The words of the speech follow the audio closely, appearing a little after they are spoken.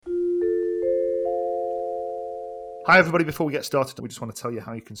Hi, everybody. Before we get started, we just want to tell you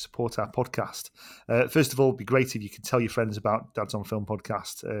how you can support our podcast. First of all, it'd be great if you could tell your friends about Dads on Film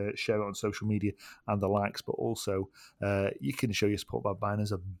podcast, share it on social media and the likes, but also you can show your support by buying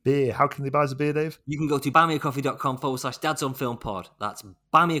us a beer. How can they buy us a beer, Dave? You can go to buymeacoffee.com/dadsonfilmpod. That's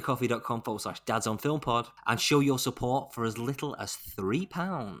buymeacoffee.com/dadsonfilmpod and show your support for as little as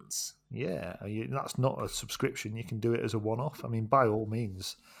 £3. Yeah, that's not a subscription. You can do it as a one-off. I mean, by all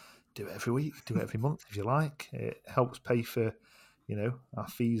means, do it every week, do it every month if you like. It helps pay for, our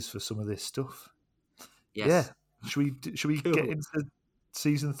fees for some of this stuff. Yes. Yeah. Should we Cool. get into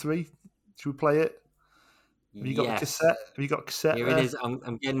season 3? Should we play it? Have you got a cassette? Have you got a cassette? Here there? it is.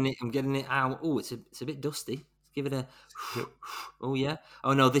 I'm getting it. I'm getting it out. Oh, it's a bit dusty. Let's give it a. Oh yeah.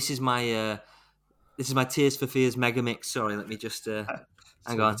 Oh no, this is my Tears for Fears mega mix. Sorry, let me just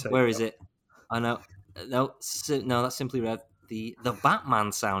hang on. Where is it? I know. No, that's Simply Red. The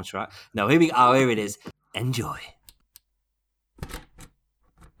Batman soundtrack. No, here we go. Oh, here it is. Enjoy.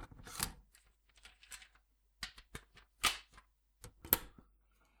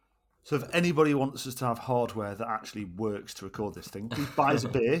 So if anybody wants us to have hardware that actually works to record this thing, please buy us a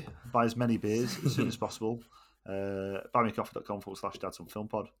beer. Buy as many beers as soon as possible.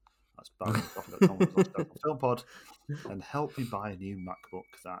 Buymeacoffee.com/dadsonfilmpod. That's buymeacoffee.com/dadsonfilmpod. And help me buy a new MacBook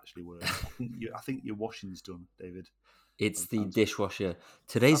that actually works. I think your washing's done, David. It's the dishwasher.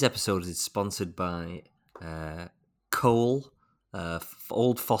 Today's episode is sponsored by coal,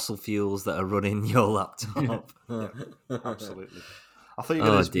 old fossil fuels that are running your laptop. Yeah, absolutely. I thought you were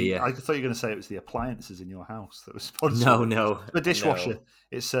going to say it was the appliances in your house that was sponsored. No. The dishwasher. No.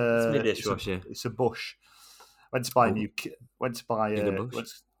 It's my dishwasher. It's a Bush. Went to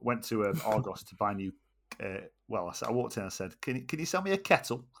Argos to buy a new. I walked in and I said, "Can you sell me a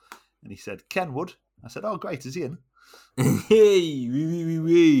kettle?" And he said, "Kenwood." I said, "Oh, great, is he in?" Hey,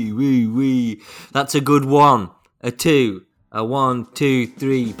 wee. That's a good one. A 2. A 1, 2,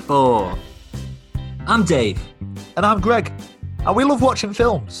 3, 4. I'm Dave. And I'm Greg. And we love watching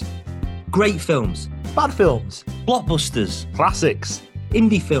films. Great films. Bad films. Blockbusters. Classics.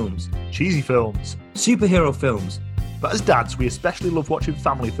 Indie films. Cheesy films. Superhero films. But as dads, we especially love watching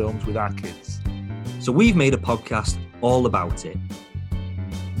family films with our kids. So we've made a podcast all about it.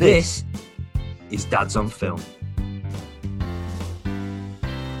 This is Dads on Film.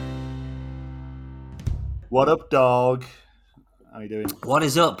 What up, dog? How you doing? What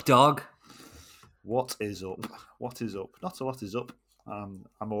is up, dog? What is up? What is up? Not a lot is up. I'm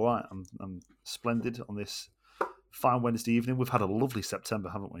all right. I'm splendid on this fine Wednesday evening. We've had a lovely September,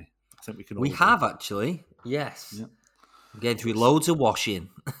 haven't we? I think we can. We have actually. Yes. Yep. Getting through loads of washing.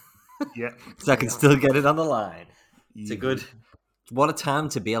 Yeah. So I can still get it on the line. It's a good. What a time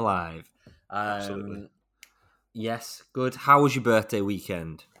to be alive. Absolutely. Yes. Good. How was your birthday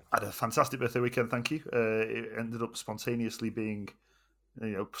weekend? I had a fantastic birthday weekend. Thank you. It ended up spontaneously being.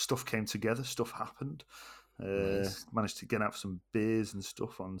 Stuff came together, stuff happened. Nice. Managed to get out some beers and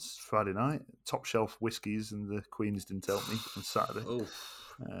stuff on Friday night. Top shelf whiskies, and the Queens didn't help me on Saturday.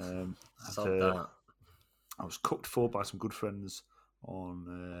 I was cooked for by some good friends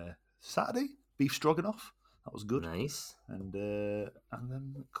on Saturday. Beef stroganoff. That was good. Nice. And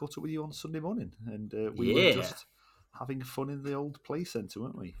then caught up with you on Sunday morning. And we were just having fun in the old play centre,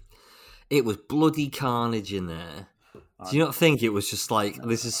 weren't we? It was bloody carnage in there. Do you not think it was just like,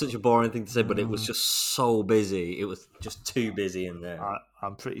 this is such a boring thing to say, but it was just so busy. It was just too busy in there.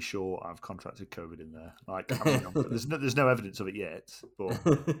 I'm pretty sure I've contracted COVID in there. There's no evidence of it yet, but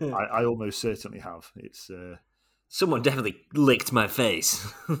I almost certainly have. It's someone definitely licked my face.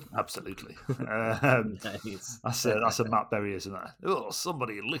 Absolutely. Nice. That's a Matt Berry, isn't it? Oh,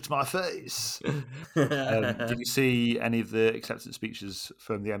 somebody licked my face. Did you see any of the acceptance speeches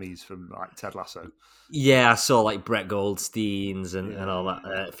from the Emmys from Ted Lasso? Yeah, I saw Brett Goldstein's and all that.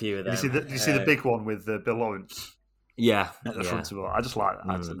 A few of them. Did you see the big one with Bill Lawrence? Yeah, at the front of it. I just like that.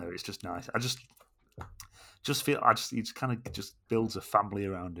 I don't know. It's just nice. I just feel he just kind of just builds a family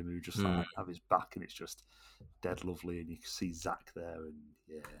around him who just have his back, and it's just dead lovely. And you can see Zach there, and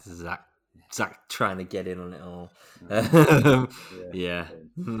Zach trying to get in on it all. Yeah.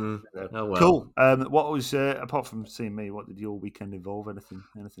 Oh well. Cool. What was apart from seeing me? What did your weekend involve? Anything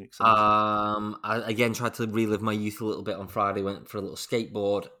exciting? I again tried to relive my youth a little bit on Friday. Went for a little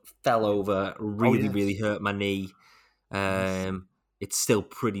skateboard. Fell over. Really hurt my knee. It's still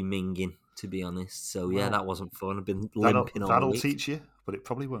pretty minging, to be honest. So yeah, that wasn't fun. I've been limping all week. That'll teach you, but it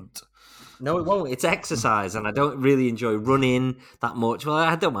probably won't. No, it won't. It's exercise, and I don't really enjoy running that much. Well,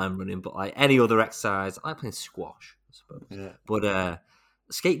 I don't mind running, but any other exercise, I like playing squash, I suppose. Yeah. But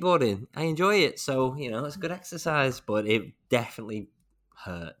skateboarding, I enjoy it. So it's a good exercise, but it definitely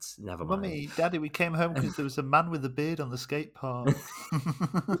hurts. Never mind. Mummy, Daddy, we came home because there was a man with a beard on the skate park.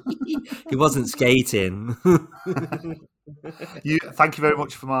 He wasn't skating. Thank you very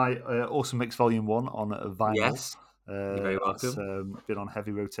much for my Awesome Mix Volume 1 on vinyl. Yes. You're very welcome. It's been on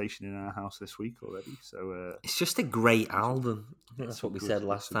heavy rotation in our house this week already. So it's just a great album. I think that's what we said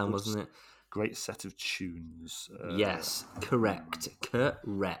last time, wasn't it? Great set of tunes. Yes, correct. But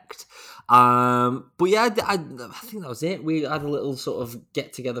yeah, I think that was it. We had a little sort of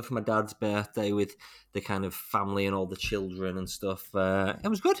get together for my dad's birthday with the kind of family and all the children and stuff. It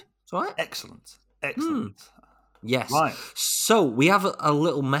was good. It's all right. Excellent. Yes. Right. So we have a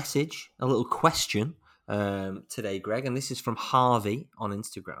little message, a little question today, Greg, and this is from Harvey on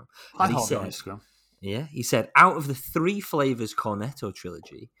Instagram. Hi, Harvey on Instagram. Yeah, he said, out of the 3 Flavors Cornetto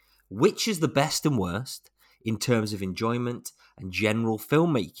trilogy, which is the best and worst in terms of enjoyment and general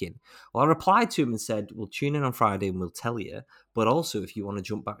filmmaking? Well, I replied to him and said, we'll tune in on Friday and we'll tell you. But also, if you want to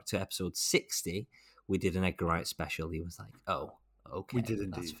jump back to episode 60, we did an Edgar Wright special. He was like, oh, okay. We did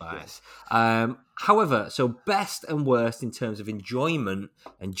indeed. That's fine. Yes. However, so best and worst in terms of enjoyment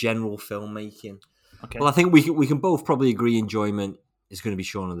and general filmmaking. Okay. Well, I think we can both probably agree enjoyment is going to be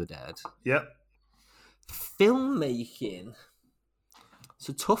Shaun of the Dead. Yep. Filmmaking... It's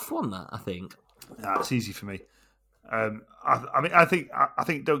a tough one, that, I think. Yeah, it's easy for me. I think.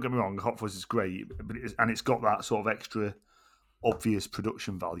 Don't get me wrong, Hot Fuzz is great, but it's got that sort of extra obvious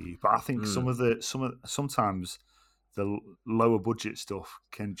production value. But I think sometimes the lower budget stuff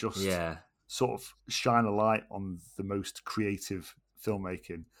can just sort of shine a light on the most creative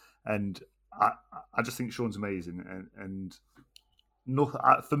filmmaking, and I just think Shaun's amazing, and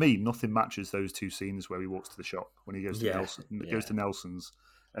for me, nothing matches those 2 scenes where he walks to the shop when he goes to Nelson's,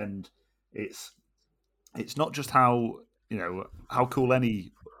 and it's not just how cool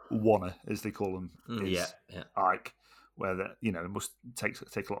any Wanner, as they call them, is. Like where it must take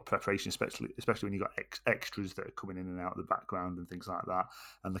a lot of preparation, especially when you've got extras that are coming in and out of the background and things like that.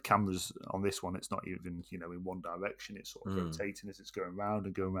 And the cameras on this one, it's not even in one direction; it's sort of rotating as it's going around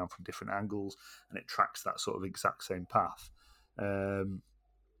and going around from different angles, and it tracks that sort of exact same path.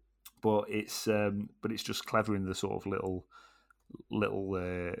 But it's just clever in the sort of little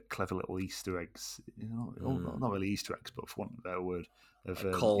clever little Easter eggs. Not really Easter eggs, but for want of a better word, of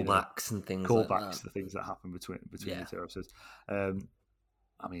callbacks and things. Callbacks, the things that happen between the 2 episodes. I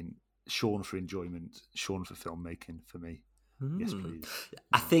mean, Shaun for enjoyment, Shaun for filmmaking for me. Yes, please.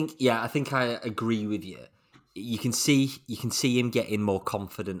 I think I agree with you. You can see him getting more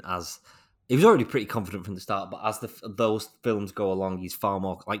confident as. He was already pretty confident from the start, but as those films go along, he's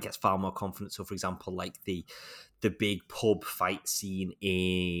gets far more confident. So, for example, like the big pub fight scene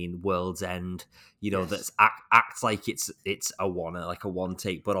in World's End, that's acts like it's a one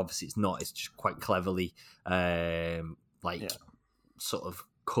take, but obviously it's not. It's just quite cleverly sort of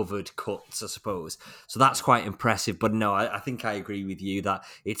covered cuts, I suppose. So that's quite impressive. But no, I think I agree with you that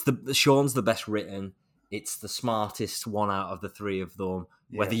it's the Shaun's the best written. It's the smartest one out of the 3 of them,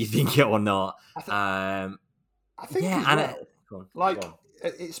 whether you think it or not. I think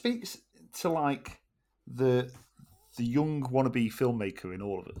it speaks to like the young wannabe filmmaker in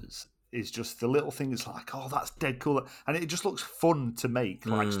all of us. Is just the little things like, oh, that's dead cool, and it just looks fun to make.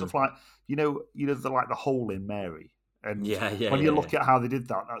 Like stuff like the hole in Mary, and when you look at how they did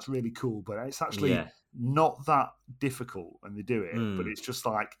that, that's really cool. But it's actually not that difficult when they do it. But it's just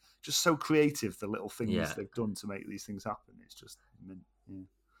so creative, the little things they've done to make these things happen. It's just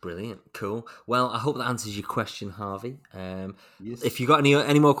brilliant, cool. Well, I hope that answers your question, Harvey. Yes. If you got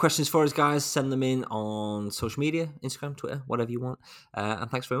any more questions for us, guys, send them in on social media, Instagram, Twitter, whatever you want. And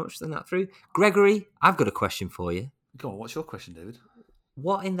thanks very much for sending that through. Gregory, I've got a question for you. Go on, what's your question, David?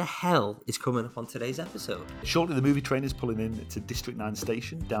 What in the hell is coming up on today's episode? Shortly, the movie train is pulling in to District 9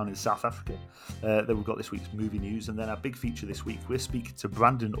 Station down in South Africa. Then we've got this week's movie news, and then our big feature this week, we're speaking to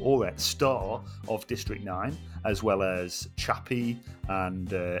Brandon Auret, star of District 9, as well as Chappie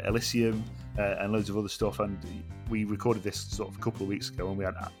and Elysium and loads of other stuff. And we recorded this sort of a couple of weeks ago, and we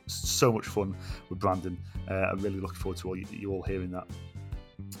had so much fun with Brandon. I'm really looking forward to you all hearing that.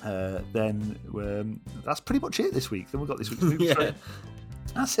 Then that's pretty much it this week. Then we've got this week's movie train.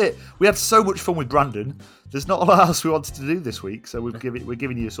 That's it. We had so much fun with Brandon. There's not a lot else we wanted to do this week, so we're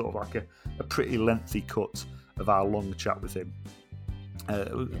giving you sort of like a pretty lengthy cut of our long chat with him.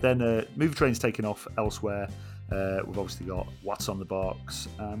 Then movie train's taking off elsewhere. We've obviously got What's on the Box,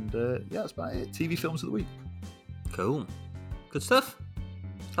 and that's about it. TV films of the week. Cool, good stuff.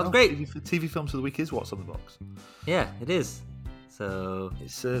 Sounds great. TV films of the week is What's on the Box. Yeah, it is. So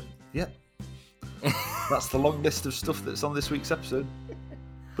it's that's the long list of stuff that's on this week's episode.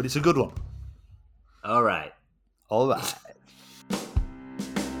 But it's a good one. All right.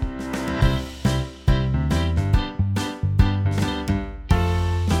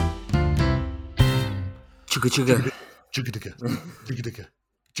 Chugga. Jigga-digga,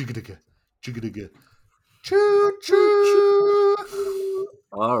 jigga-digga, jigga-digga. Choo-choo.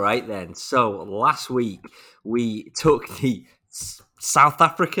 All right, then. So last week we took the South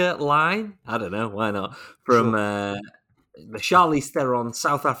Africa line. I don't know, why not? From the Charlize Theron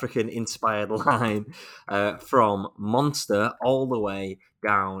South African inspired line from Monster all the way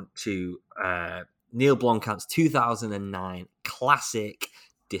down to Neil Blomkamp's 2009 classic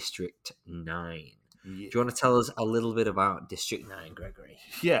District 9. Yeah. Do you want to tell us a little bit about District 9, Gregory?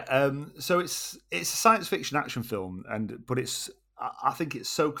 Yeah, so it's a science fiction action film, but I think it's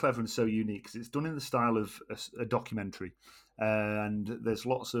so clever and so unique because it's done in the style of a documentary, and there's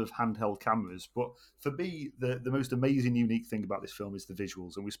lots of handheld cameras. But for me, the most amazing, unique thing about this film is the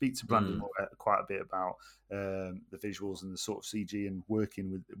visuals, and we speak to Brandon quite a bit about the visuals and the sort of CG and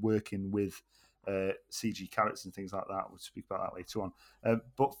working with CG characters and things like that. We'll speak about that later on.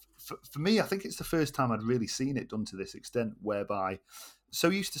 But for me, I think it's the first time I'd really seen it done to this extent, whereby so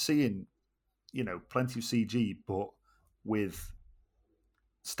used to seeing, plenty of CG, but with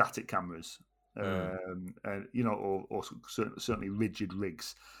static cameras, or certainly rigid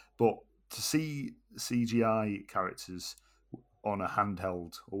rigs. But to see CGI characters on a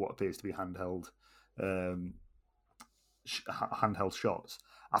handheld, or what appears to be handheld shots,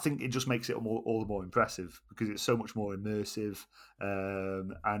 I think it just makes it all the more impressive because it's so much more immersive,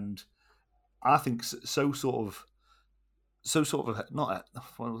 and I think so sort of not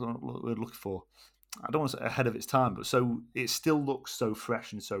what we're looking for. I don't want to say ahead of its time, but so it still looks so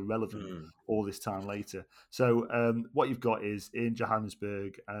fresh and so relevant all this time later. So what you've got is in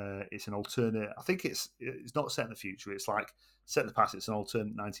Johannesburg. It's an alternate. I think it's not set in the future. It's like set in the past. It's an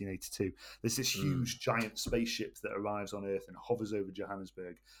alternate 1982. There's this huge giant spaceship that arrives on Earth and hovers over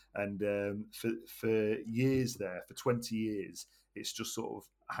Johannesburg. And for years there, for 20 years, it's just sort of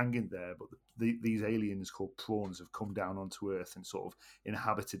hanging there. But these aliens called prawns have come down onto Earth and sort of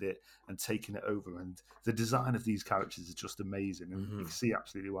inhabited it and taken it over. And the design of these characters is just amazing. And you can see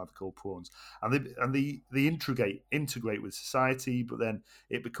absolutely why they're called prawns. And they integrate with society, but then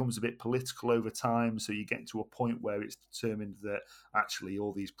it becomes a bit political over time. So you get to a point where it's determined that actually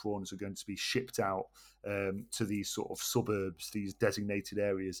all these prawns are going to be shipped out to these sort of suburbs, these designated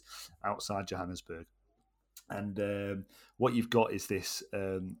areas outside Johannesburg. And what you've got is this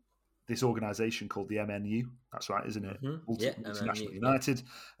organisation called the MNU. That's right, isn't it? Multinational United.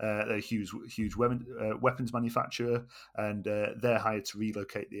 They're a huge weapons manufacturer, and they're hired to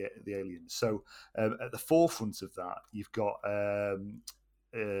relocate the aliens. So at the forefront of that, you've got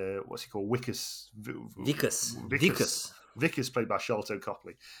what's he called? Vickers, played by Sharlto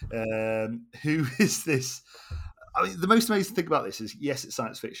Copley, who is this. I mean, the most amazing thing about this is, yes, it's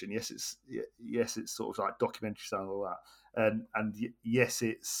science fiction. Yes, it's sort of like documentary style and all that. And yes,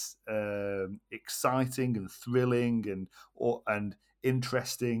 it's exciting and thrilling and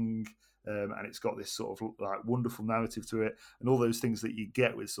interesting. And it's got this sort of like wonderful narrative to it, and all those things that you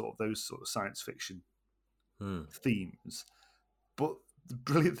get with sort of those sort of science fiction themes. But the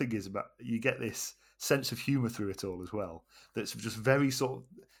brilliant thing is about you get this sense of humour through it all as well. That's just very sort of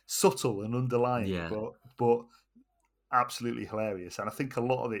subtle and underlying, but absolutely hilarious. And I think a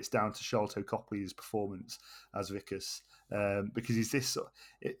lot of it's down to Sharlto Copley's performance as Vickers, because he's this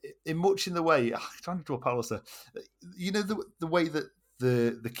in much in the way, I'm trying to draw parallels there, the way that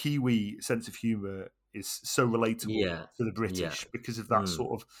the Kiwi sense of humour is so relatable to the British because of that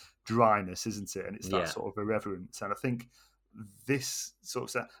sort of dryness, isn't it? And it's that sort of irreverence. And I think this sort of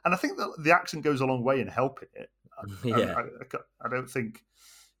stuff, and I think that the accent goes a long way in helping it. I don't think,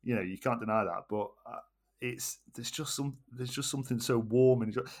 you can't deny that, but there's just something so warm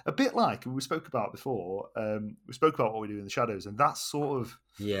and a bit like we spoke about before. We spoke about What We Do in the Shadows, and that sort of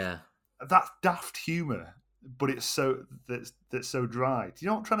that daft humour, but it's that's so dry. Do you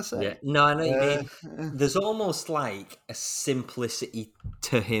know what I'm trying to say? Yeah. No, I know what you mean. There's almost like a simplicity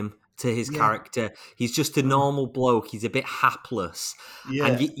to him, to his character. He's just a normal bloke. He's a bit hapless,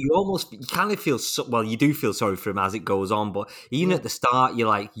 and you kind of feel you do feel sorry for him as it goes on. But even at the start, you're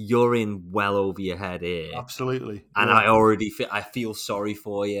like, you're in well over your head here, absolutely. And I feel sorry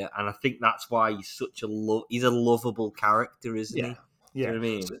for you, and I think that's why he's such he's a lovable character, isn't he? Yeah. You know what I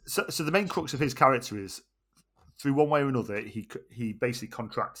mean? So the main crux of his character is, through one way or another, he basically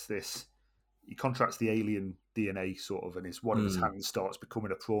contracts this. He contracts the alien DNA sort of, and one of his hands starts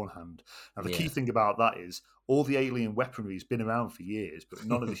becoming a prawn hand. Now, the key thing about that is all the alien weaponry has been around for years, but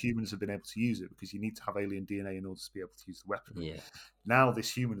none of the humans have been able to use it because you need to have alien DNA in order to be able to use the weaponry. Yeah. Now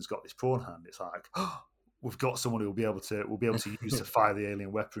this human has got this prawn hand. It's like, we've got someone who we'll be able to use to fire the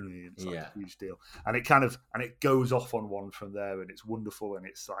alien weaponry. It's like a huge deal, and it goes off on one from there, and it's wonderful, and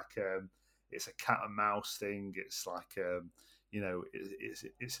it's like it's a cat and mouse thing. It's like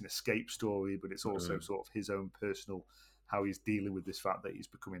it's an escape story, but it's also sort of his own personal how he's dealing with this fact that he's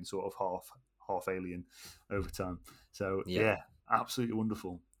becoming sort of half alien over time. So yeah absolutely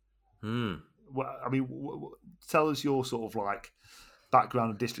wonderful. Well, I mean, tell us your sort of like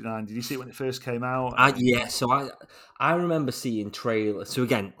background of District 9. Did you see it when it first came out? So I remember seeing trailers. So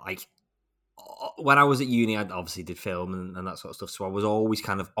again, like when I was at uni, I obviously did film and that sort of stuff. So I was always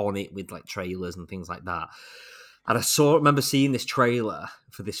kind of on it with like trailers and things like that. And I remember seeing this trailer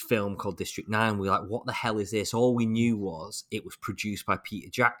for this film called District 9. We were like, what the hell is this? All we knew was it was produced by Peter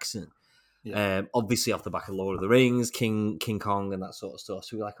Jackson. Yeah. Obviously off the back of Lord of the Rings, King Kong and that sort of stuff.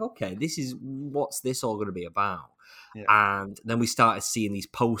 So we were like, okay, what's this all going to be about? Yeah. And then we started seeing these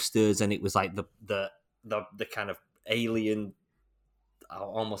posters, and it was like the kind of alien,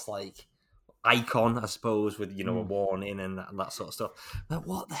 almost like icon, I suppose, with a warning and that sort of stuff. Like,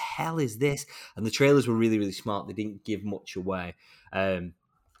 what the hell is this? And the trailers were really, really smart. They didn't give much away. So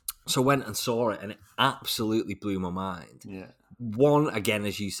I went and saw it, and it absolutely blew my mind. Yeah. One, again,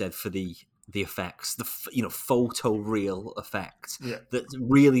 as you said, for the effects, the photo real effects that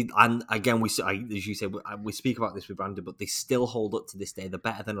really, and again, as you said, we speak about this with Brandon, but they still hold up to this day. They're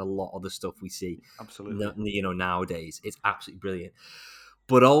better than a lot of the stuff we see. Absolutely, nowadays. It's absolutely brilliant.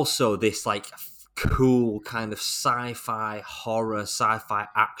 But also this like cool kind of sci-fi horror, sci-fi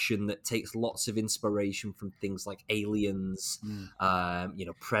action that takes lots of inspiration from things like Aliens,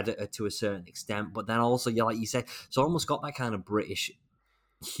 Predator to a certain extent. But then also, like you said, it's almost got that kind of British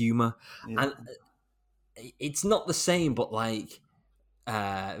humor, and it's not the same, but like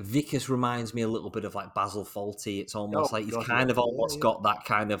Vickers reminds me a little bit of like Basil Fawlty. It's almost like he's kind of almost got that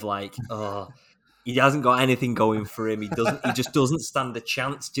kind of like he hasn't got anything going for him. He just doesn't stand a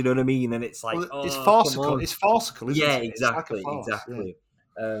chance. Do you know what I mean? And it's like it's farcical. It's farcical, isn't it? Exactly, exactly.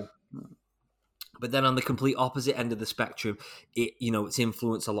 Yeah. But then on the complete opposite end of the spectrum, it's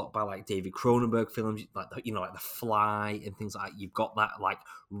influenced a lot by like David Cronenberg films, like like The Fly and things like that. You've got that like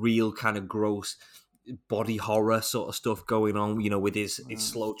real kind of gross body horror sort of stuff going on, with his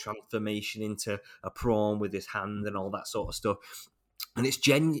slow transformation into a prawn with his hand and all that sort of stuff. And it's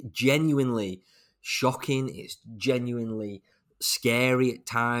genuinely shocking. It's genuinely scary at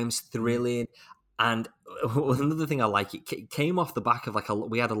times, thrilling. And another thing I like, it came off the back of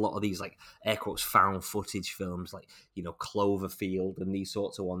we had a lot of these like air quotes found footage films, like Cloverfield and these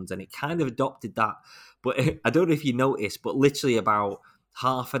sorts of ones, and it kind of adopted that. But I don't know if you noticed, but literally about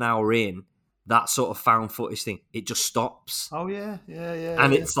half an hour in, that sort of found footage thing, it just stops. Oh yeah.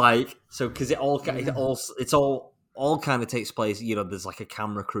 And it's like because it all kind of takes place. There's like a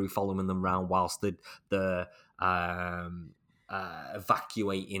camera crew following them around whilst the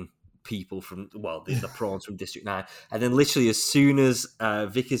evacuating people from the prawns from District 9, and then literally as soon as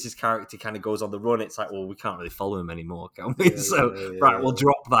Vickers' character kind of goes on the run, it's like, well, we can't really follow him anymore, can we? We'll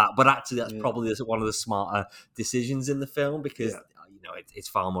drop that. But actually that's probably one of the smarter decisions in the film, because it's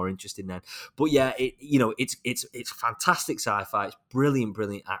far more interesting then. But it's fantastic sci-fi. It's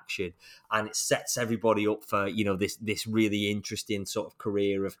brilliant action, and it sets everybody up for this really interesting sort of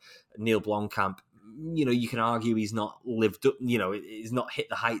career of Neil Blomkamp. You can argue he's not lived up, he's not hit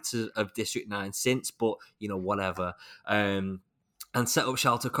the heights of District 9 since, but, whatever. And set up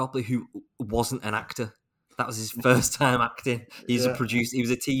Sharlto Copley, who wasn't an actor. That was his first time acting. He's a producer. He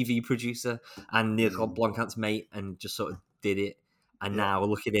was a TV producer and Neil Blomkamp's mate, and just sort of did it. And now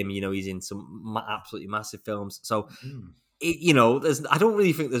look at him, he's in some absolutely massive films. So, I don't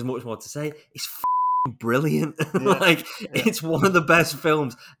really think there's much more to say. It's brilliant. It's one of the best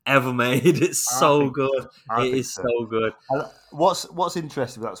films ever made. It's so good. It is so good. What's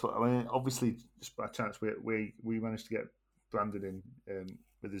interesting, that's what I mean. Obviously, just by chance, we managed to get Brandon in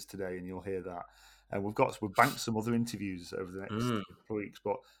with us today, and you'll hear that. And we've banked some other interviews over the next couple of weeks.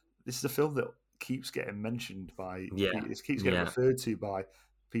 But this is a film that keeps getting mentioned by, it keeps getting referred to by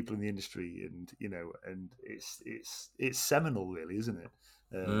people in the industry, and and it's seminal, really, isn't it?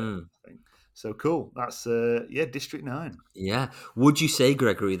 I think. So cool. That's District 9. Yeah. Would you say,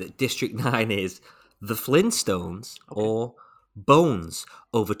 Gregory, that District 9 is The Flintstones or Bones?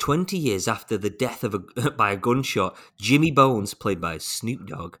 Over 20 years after the death by a gunshot, Jimmy Bones, played by Snoop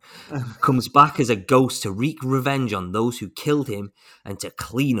Dogg, comes back as a ghost to wreak revenge on those who killed him and to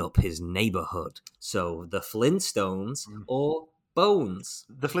clean up his neighborhood. So The Flintstones or Bones.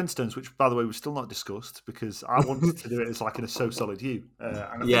 The Flintstones, which, by the way, was still not discussed, because I wanted to do it as like in a So Solid You, and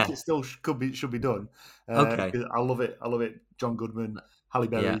I think it still should be done. I love it. John Goodman, Halle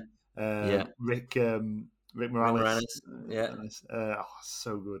Berry, Rick Rick Moranis. Yeah.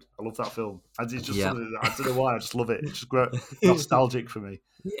 So good. I love that film. It's just Yeah. something I don't know why. I just love it. It's just nostalgic for me.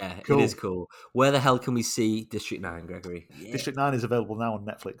 Yeah, Cool. it is cool. Where the hell can we see District 9, Gregory? Yeah. District 9 is available now on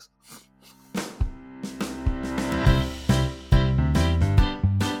Netflix.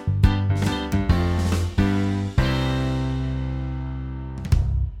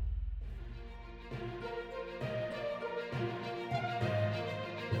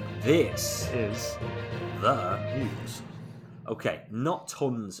 This is the news. Okay, not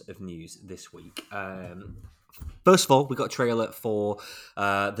tons of news this week. First of all, we got a trailer for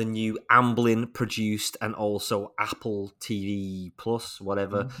the new Amblin produced and also Apple TV Plus,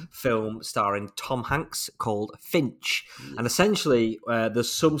 whatever, film starring Tom Hanks called Finch. Yeah. And essentially,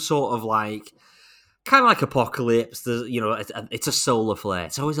 there's some sort of kind of like Apocalypse. There's, it's a solar flare.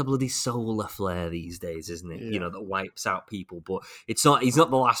 It's always a bloody solar flare these days, isn't it? Yeah. That wipes out people. But it's not. He's not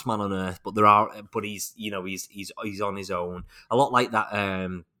the last man on Earth. But he's he's on his own. A lot like that.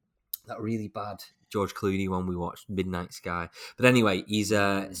 That really bad George Clooney one we watched, Midnight Sky. But anyway,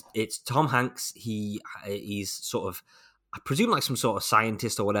 it's Tom Hanks. He's sort of, I presume, like some sort of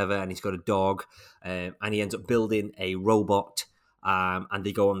scientist or whatever, and he's got a dog, and he ends up building a robot, and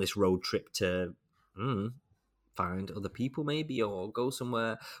they go on this road trip to find other people maybe, or go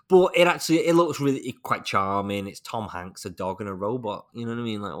somewhere. But it looks really quite charming. It's Tom Hanks, a dog, and a robot. You know what I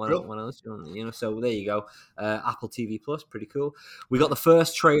mean? Like what else do you want? So there you go. Apple TV Plus, pretty cool. We got the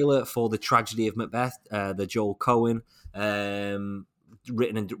first trailer for The Tragedy of Macbeth, the Joel Cohen,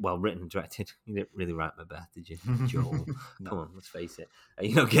 written and directed. You didn't really write Macbeth, did you, Joel? No. Come on, let's face it.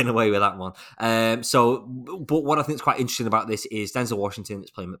 You're not getting away with that one. But what I think is quite interesting about this is Denzel Washington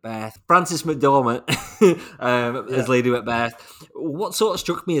that's playing Macbeth, Frances McDormand as Lady Macbeth. What sort of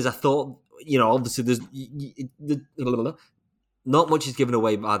struck me is I thought, obviously there's not much is given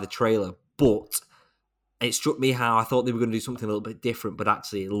away by the trailer, but it struck me how I thought they were going to do something a little bit different, but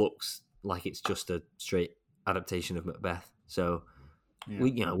actually it looks like it's just a straight adaptation of Macbeth. So.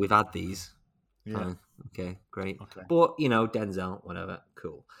 Yeah. We've had these. Yeah. Okay, great. Okay. But, Denzel, whatever,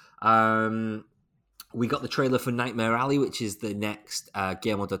 cool. We got the trailer for Nightmare Alley, which is the next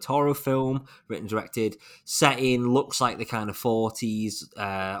Guillermo del Toro film, written and directed. Setting looks like the kind of 40s,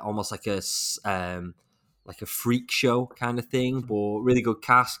 almost like a freak show kind of thing, but really good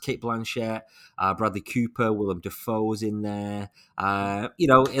cast. Cate Blanchett, Bradley Cooper, Willem Dafoe's in there.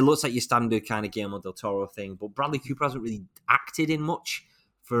 It looks like your standard kind of Guillermo del Toro thing, but Bradley Cooper hasn't really acted in much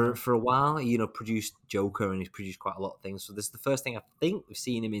for a while. Produced Joker, and he's produced quite a lot of things. So this is the first thing I think we've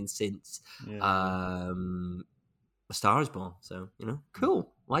seen him in since A Star Is Born. So,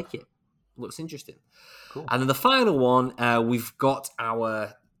 cool. Like it. Looks interesting. Cool. And then the final one, we've got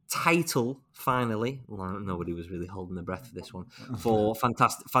our title finally. Well, nobody was really holding their breath for this one. For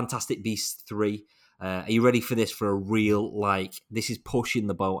Fantastic Beasts 3. Are you ready for this? For a real, this is pushing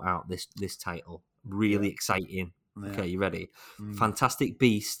the boat out, this title. Really exciting. Yeah. Okay, you ready? Fantastic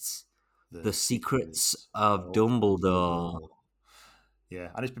Beasts, The Secrets of Dumbledore. Yeah,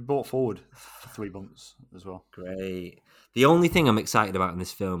 and it's been brought forward for 3 months as well. Great. The only thing I'm excited about in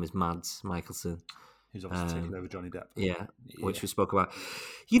this film is Mads Mikkelsen. Who's obviously taking over Johnny Depp. Yeah, which we spoke about.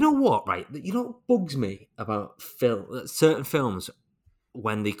 You know what, right? You know what bugs me about certain films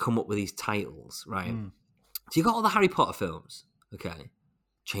when they come up with these titles, right? So you got all the Harry Potter films, okay?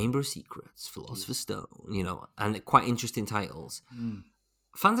 Chamber of Secrets, Philosopher's Stone, and quite interesting titles.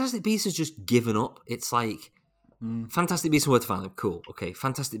 Fantastic Beasts has just given up. It's like Fantastic Beasts and Where to Find Them, cool. Okay,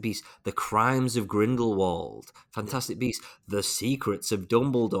 Fantastic Beasts, The Crimes of Grindelwald, Fantastic Beasts, The Secrets of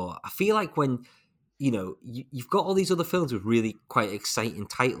Dumbledore. I feel like when you've got all these other films with really quite exciting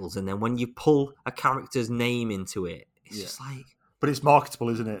titles, and then when you pull a character's name into it, it's just like. But it's marketable,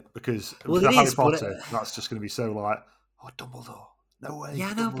 isn't it? Because with Harry Potter, that's just going to be so Dumbledore. No way.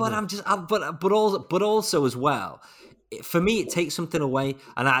 Yeah, no, but also as well, for me, it takes something away,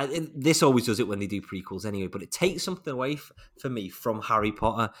 and this always does it when they do prequels anyway. But it takes something away for me from Harry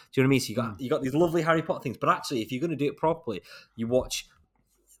Potter. Do you know what I mean? So you got these lovely Harry Potter things, but actually, if you're going to do it properly, you watch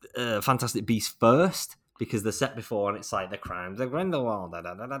Fantastic Beasts first, because they're set before, and it's like The Crimes of Grindelwald,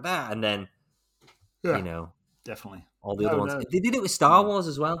 and then definitely all the other ones. They did it with Star Wars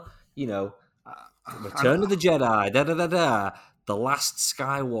as well. Return of the Jedi, The Last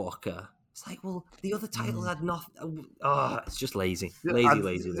Skywalker. It's like, well, the other titles had nothing. It's just lazy.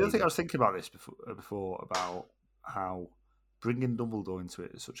 Lazy. The other thing I was thinking about this before about how bringing Dumbledore into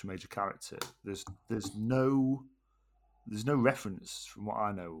it is such a major character. There's no reference, from what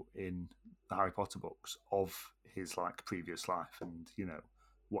I know, in the Harry Potter books of his previous life and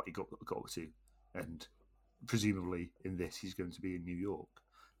what he got up to, and presumably in this he's going to be in New York.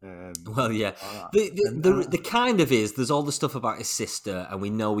 Well, yeah, the kind of is. There's all the stuff about his sister, and we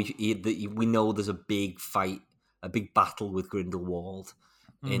know we know there's a big fight, a big battle with Grindelwald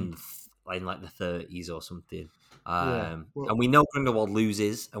in like the 30s or something. And we know Grindelwald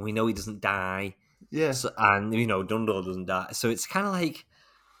loses, and we know he doesn't die. Yeah, and Dumbledore doesn't die. So it's kind of like,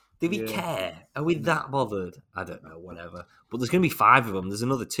 do we care? Are we that bothered? I don't know. Whatever. But there's going to be 5 of them. There's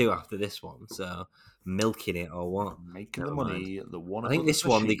another 2 after this one. So milking it or what? Making the money. The one. I think this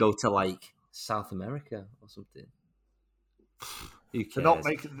one they go to like South America or something. Who cares? They're not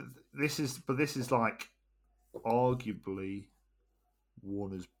making this is like arguably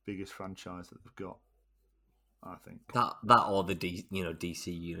Warner's biggest franchise that they've got. I think that or the DC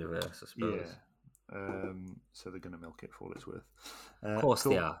universe, I suppose. Yeah. So they're going to milk it for all it's worth. Of course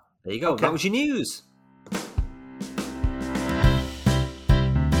they are. There you go. Okay. That was your news.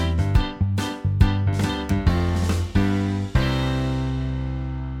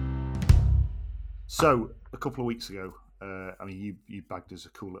 So a couple of weeks ago, you bagged us a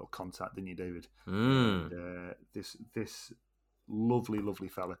cool little contact, didn't you, David? And, this lovely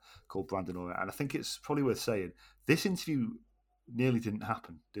fella called Brandon Ora, and I think it's probably worth saying this interview nearly didn't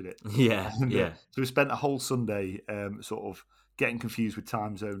happen, did it? Yeah. So we spent a whole Sunday sort of getting confused with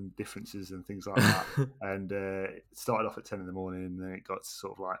time zone differences and things like that, and it started off at 10 in the morning, and then it got to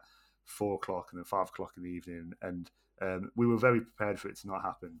sort of like 4 o'clock and then 5 o'clock in the evening, and we were very prepared for it to not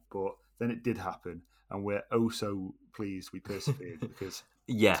happen, but then it did happen, and we're so pleased we persevered because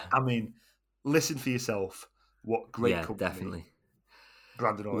listen for yourself. What great company, definitely.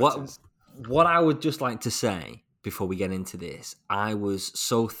 Brandon Ora is. What I would just like to say before we get into this, I was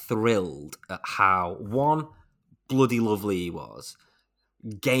so thrilled at how, one, bloody lovely he was,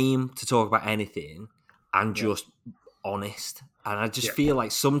 game to talk about anything, and just honest. And I just feel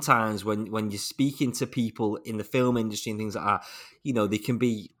like sometimes when you're speaking to people in the film industry and things like that, they can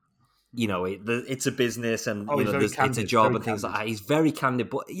be, it's a business and it's a job and things like that. He's very candid,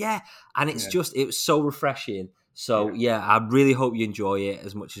 but and it's it was so refreshing. So I really hope you enjoy it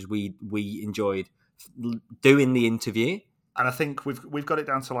as much as we enjoyed doing the interview. And I think we've got it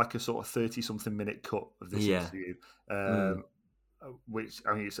down to like a sort of 30-something minute cut of this interview, which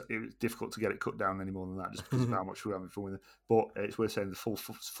it was difficult to get it cut down any more than that just because of how much we were having fun with it. But it's worth saying the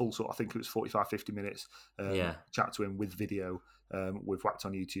full sort. I think it was 45-50 minutes. Chat to him with video. We've whacked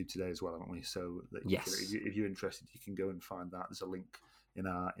on YouTube today as well, haven't we? So that if you're interested, you can go and find that. There's a link in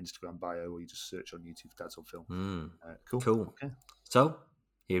our Instagram bio, or you just search on YouTube Dads on Film. Cool. Okay. So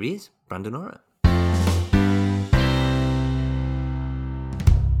here he is, Brandon Ora.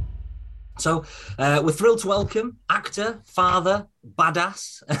 So we're thrilled to welcome actor, father,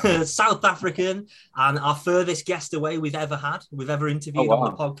 badass, South African, and our furthest guest away we've ever interviewed on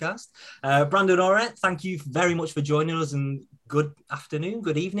the podcast. Brandon Ora, thank you very much for joining us, and good afternoon,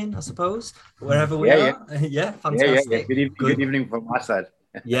 good evening, I suppose, wherever we are. Yeah, fantastic. Yeah. Good evening from my side.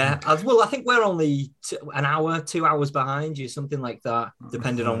 I think we're only 2 hours behind you, something like that,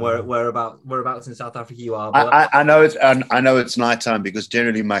 depending on whereabouts in South Africa you are. But... I know it's nighttime because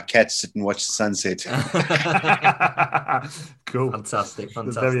generally my cats sit and watch the sunset. Cool, fantastic.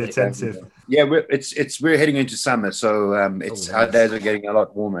 Very attentive. Yeah, we're heading into summer, so our days are getting a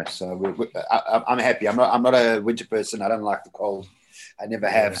lot warmer. So I'm happy. I'm not a winter person. I don't like the cold. I never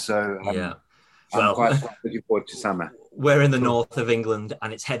have. So I'm quite looking forward to summer. We're in the north of England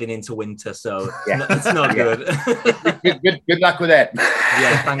and it's heading into winter, so it's not good. Good luck with that.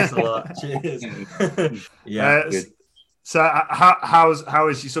 Yeah, thanks a lot. Cheers. So how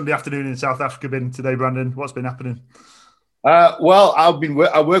is your Sunday afternoon in South Africa been today, Brandon? What's been happening? Well,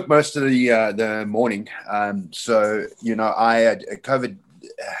 I work most of the morning. So I had COVID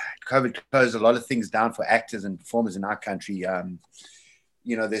closed a lot of things down for actors and performers in our country.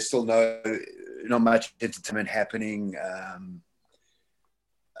 There's still not much entertainment happening.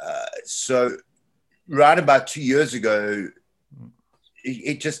 So right about 2 years ago,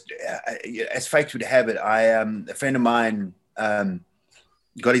 it just, as fate would have it, a friend of mine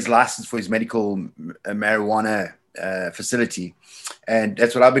got his license for his medical marijuana facility. And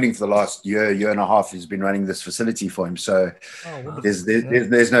that's what I've been doing for the last year and a half. He's been running this facility for him. So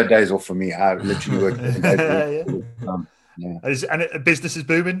there's no days off for me. I literally work. Yeah. And business is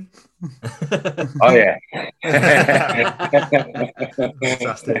booming. Oh yeah,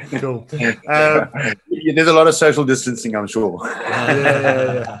 fantastic, cool. There's a lot of social distancing, I'm sure.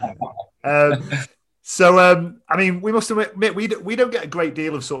 So, we must admit we don't get a great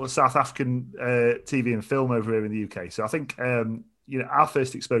deal of sort of South African TV and film over here in the UK. So I think our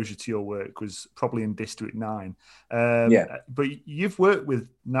first exposure to your work was probably in District 9. But you've worked with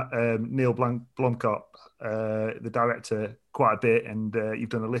Neil Blomkamp, the director, quite a bit, and you've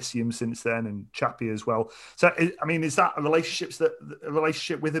done Elysium since then, and Chappie as well. So, I mean, is that a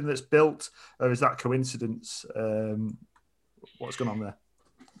relationship with him that's built, or is that coincidence? What's going on there?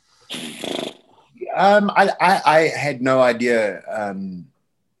 I had no idea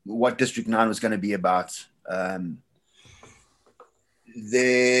what District 9 was going to be about.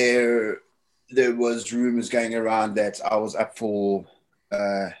 There was rumors going around that I was up for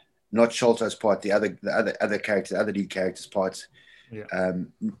not Sholto's part, the other lead character's part. Yeah.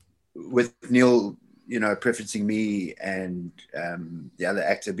 With Neil, preferencing me, and the other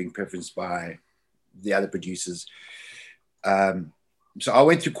actor being preferenced by the other producers. So I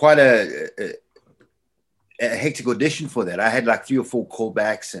went through quite a hectic audition for that. I had like 3 or 4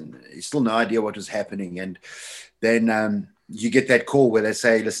 callbacks, and still no idea what was happening. And then you get that call where they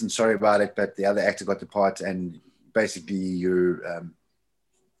say, "Listen, sorry about it, but the other actor got the part," and basically you're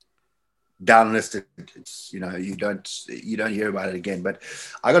downlisted. It's you don't hear about it again. But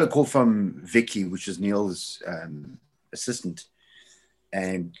I got a call from Vicky, which is Neil's assistant,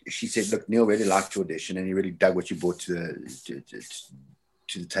 and she said, "Look, Neil really liked your audition, and he really dug what you brought to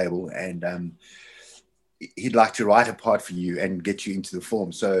the table, and he'd like to write a part for you and get you into the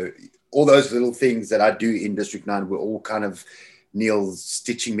film." So all those little things that I do in District 9 were all kind of Neil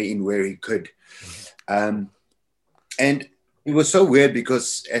stitching me in where he could. And it was so weird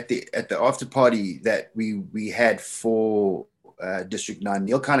because at the after party that we had for District 9,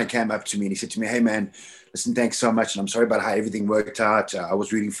 Neil kind of came up to me and he said to me, "Hey man, listen, thanks so much, and I'm sorry about how everything worked out. I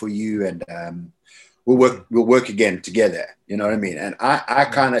was rooting for you, and we'll work again together." You know what I mean? And I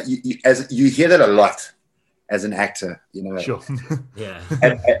kind of, as you hear that a lot as an actor, Sure. Yeah.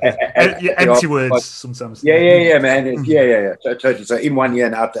 Empty words sometimes. Yeah, man. Yeah. Totally. So in one ear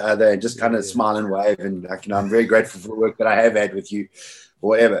and out the other, and just kind of smile and wave, and I'm very grateful for the work that I have had with you, or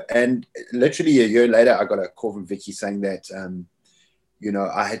whatever. And literally a year later, I got a call from Vicky saying that,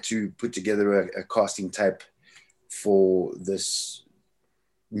 I had to put together a casting tape for this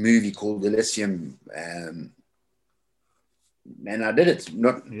movie called Elysium, and I did it.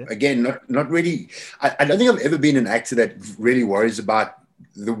 Not really. I don't think I've ever been an actor that really worries about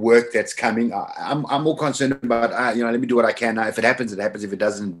the work that's coming. I'm more concerned about, let me do what I can. If it happens, it happens. If it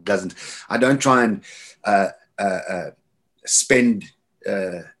doesn't, it doesn't. I don't try and spend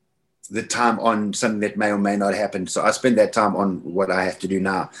the time on something that may or may not happen. So I spend that time on what I have to do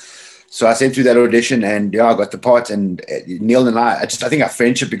now. So I sent through that audition, and I got the part. And Neil and I think our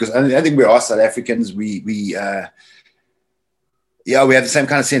friendship, because I think we are South Africans. We have the same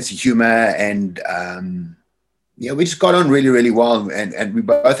kind of sense of humor, and we just got on really, really well. And we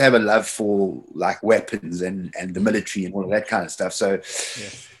both have a love for like weapons and the military and all of that kind of stuff. So,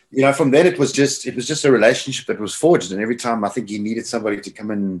 from then it was just a relationship that was forged. And every time I think he needed somebody to come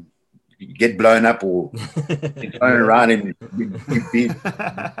and get blown up or get thrown around and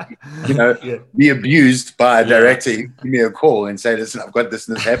be abused by a director, he'd give me a call and say, "Listen, I've got this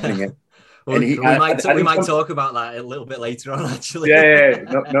and this happening." Well, we might talk about that a little bit later on, actually.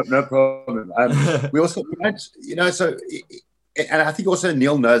 No problem. We also, so, and I think also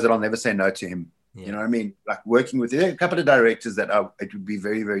Neil knows that I'll never say no to him. Yeah. You know what I mean? Like working with a couple of directors that it would be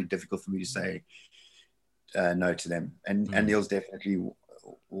very, very difficult for me to say no to them. And Neil's definitely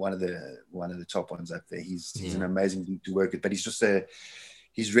one of the top ones up there. He's an amazing dude to work with, but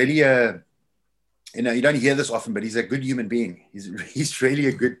he's really you don't hear this often, but he's a good human being. He's really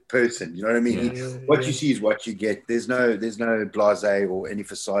a good person. You know what I mean? What you see is what you get. There's no blasé or any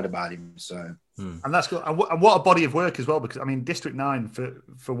facade about him. So, and that's good. And what a body of work as well, because I mean, District 9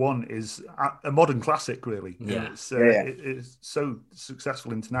 for one is a modern classic, really. Yeah, it's so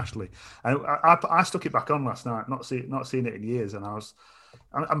successful internationally. And I stuck it back on last night, not seen it in years, and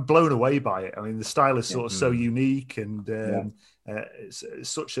I'm blown away by it. I mean, the style is sort of so unique, and it's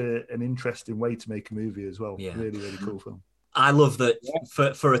such an interesting way to make a movie as well. Yeah. Really, really cool film. I love that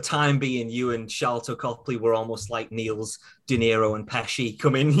for a time being, you and Sharlto Copley were almost like Neil's De Niro and Pesci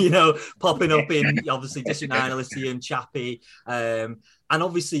coming, popping up in obviously District 9, Elysium, Chappie, and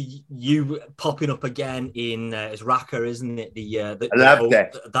obviously you popping up again in it's Raqqa, isn't it? I love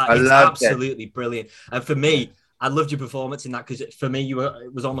that. That is absolutely brilliant. And for me, I loved your performance in that, because for me,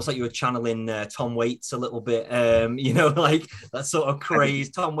 it was almost like you were channeling Tom Waits a little bit, like that sort of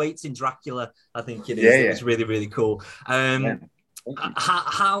craze. Tom Waits in Dracula, I think it is. Yeah. It was really, really cool.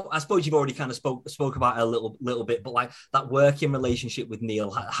 How I suppose you've already kind of spoke about it a little bit, but like that working relationship with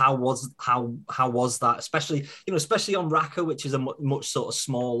Neil, how was that, especially on Raqqa, which is a much sort of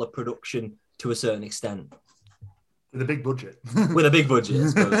smaller production to a certain extent? with a big budget. With a big budget, I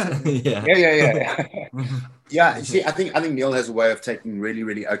suppose. Yeah. Yeah. You see, I think Neil has a way of taking really,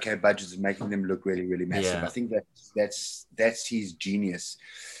 really okay budgets and making them look really, really massive. Yeah. I think that's his genius.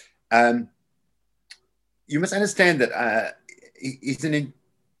 You must understand that he's an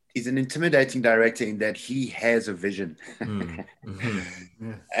intimidating director in that he has a vision,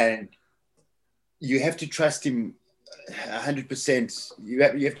 and you have to trust him 100%. You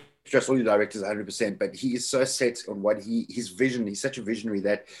have to trust all your directors 100%. But he is so set on what his vision. He's such a visionary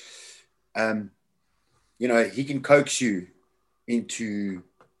that, he can coax you into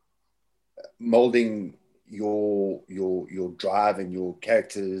molding your drive and your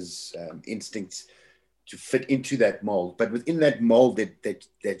character's instincts to fit into that mold. But within that mold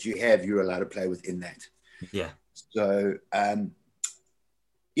that you have, you're allowed to play within that. Yeah. So, and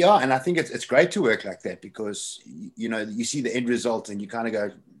I think it's great to work like that because, you see the end result and you kind of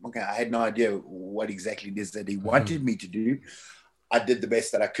go, okay, I had no idea what exactly it is that he wanted me to do. I did the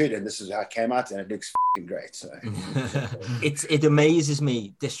best that I could, and this is how it came out, and it looks great. So it amazes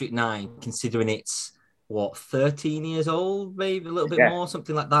me, District 9, considering it's 13 years old, maybe a little bit more,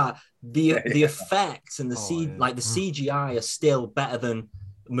 something like that. The effects and the CGI are still better than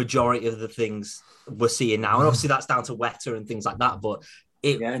majority of the things we're seeing now, and obviously that's down to Weta and things like that. But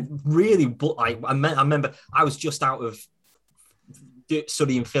really, but I remember I was just out of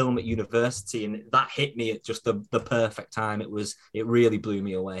studying film at university, and that hit me at just the perfect time. It really blew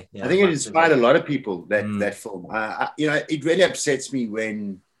me away. I think it inspired a lot of people, that film. It really upsets me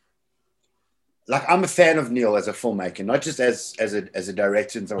when, like, I'm a fan of Neil as a filmmaker, not just as a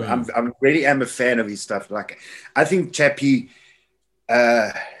director and so on. I'm really am a fan of his stuff. Like, I think Chappie,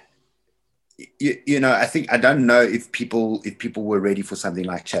 I don't know if people were ready for something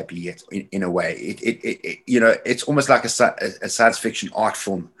like Chappie yet. In a way, it's almost like a science fiction art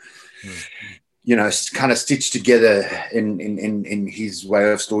film. It's kind of stitched together in his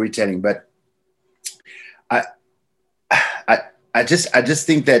way of storytelling. But I just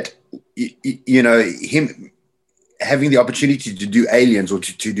think that him having the opportunity to do Aliens or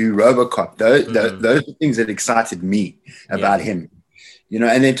to do RoboCop, those are things that excited me about him.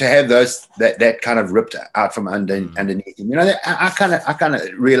 And then to have that kind of ripped out from underneath him, I kind of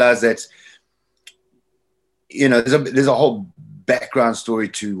realized that, there's a whole background story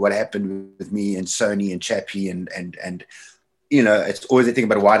to what happened with me and Sony and Chappie and it's always a thing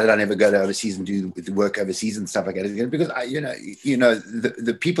about why did I never go to overseas and do the work overseas and stuff like that? Because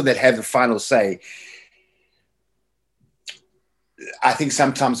the people that have the final say, I think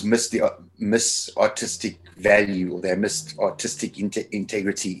sometimes miss artistic value, or they miss artistic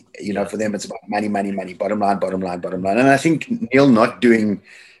integrity. For them it's about money, bottom line. And I think Neil not doing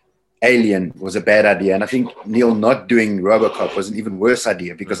Alien was a bad idea, and I think Neil not doing RoboCop was an even worse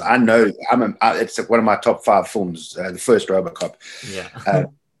idea, because I know it's one of my top 5 films, the first RoboCop.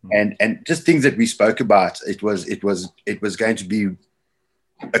 And just things that we spoke about. It was going to be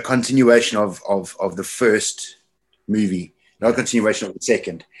a continuation of the first movie, not a continuation of the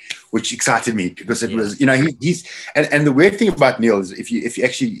second, which excited me because it was, he's and the weird thing about Neil is if you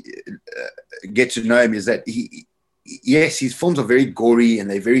actually get to know him is that his films are very gory and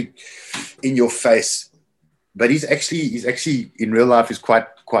they're very in your face, but he's actually in real life is quite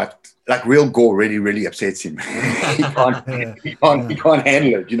like real gore really, really upsets him. he can't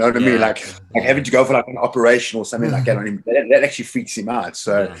handle it. You know what I mean? Like having to go for like an operation or something like that on him, that actually freaks him out.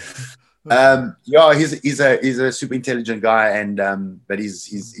 So he's a super intelligent guy, and but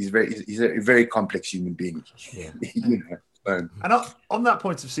he's a very complex human being. And on that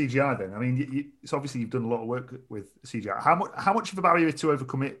point of CGI, then, I mean, so obviously you've done a lot of work with CGI. How much of a barrier to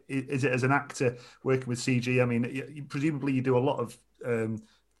overcome it is it as an actor working with CG? I mean, presumably you do a lot of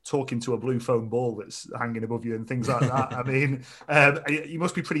talking to a blue foam ball that's hanging above you and things like that. I mean, you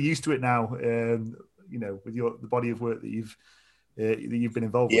must be pretty used to it now. With the body of work that you've been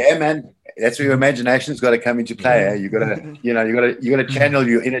involved with. Yeah, man, that's where your imagination's got to come into play. You got to channel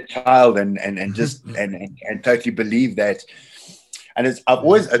your inner child and just and totally believe that. And it's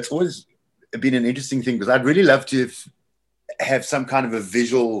always been an interesting thing, because I'd really love to have some kind of a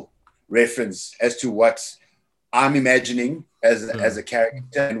visual reference as to what I'm imagining as a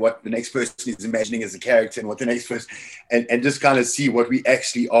character, and what the next person is imagining as a character, and what the next person, and just kind of see what we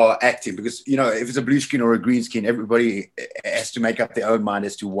actually are acting. Because, if it's a blue screen or a green screen, everybody has to make up their own mind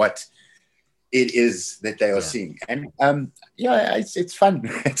as to what it is that they are seeing. And it's fun.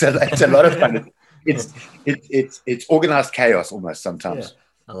 It's a lot of fun. It's organized chaos almost sometimes.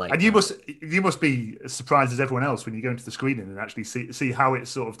 And you must be as surprised as everyone else when you go into the screening and actually see how it's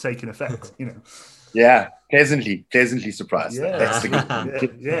sort of taken effect. Yeah, pleasantly surprised. Yeah. That's the good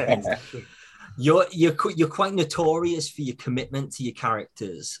thing. You're quite notorious for your commitment to your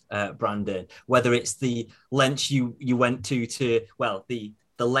characters, Brandon. Whether it's the lengths you went to the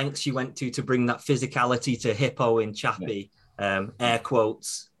lengths you went to bring that physicality to Hippo in Chappie, air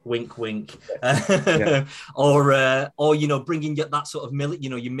quotes, wink, wink, or bringing that sort of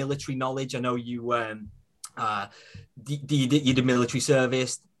your military knowledge. I know you you did military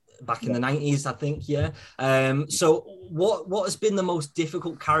service back in the 90s, I think. Yeah. So what has been the most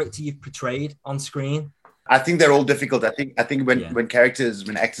difficult character you've portrayed on screen? I think they're all difficult. I think when actors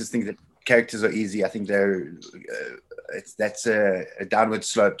think that characters are easy, I think that's a downward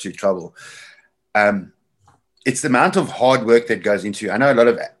slope to trouble. It's the amount of hard work that goes into. I know a lot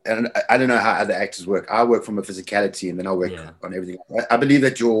of, and I don't know how other actors work. I work from a physicality, and then I work on everything. I believe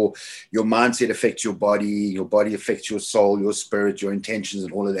that your mindset affects your body affects your soul, your spirit, your intentions,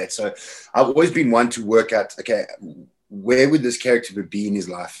 and all of that. So I've always been one to work out, okay, where would this character be in his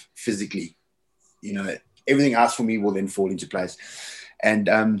life physically? Everything else for me will then fall into place. And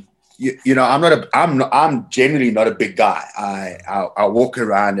I'm generally not a big guy. I walk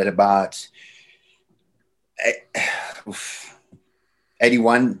around at about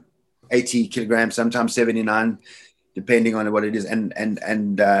 81, 80 kilograms, sometimes 79, depending on what it is. And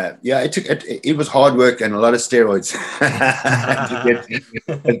it was hard work and a lot of steroids to get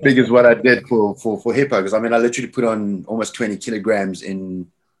as big as what I did for Hippo. Because I literally put on almost 20 kilograms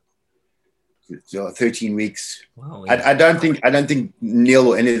in 13 weeks. Wow, yeah. I don't think Neil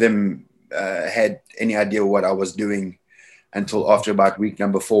or any of them had any idea what I was doing until after about week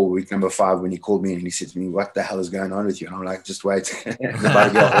number 4, week number 5, when he called me and he said to me, "What the hell is going on with you?" And I'm like, "Just wait."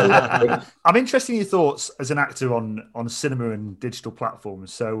 I'm interested in your thoughts as an actor on cinema and digital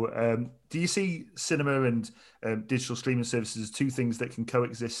platforms. So do you see cinema and digital streaming services as two things that can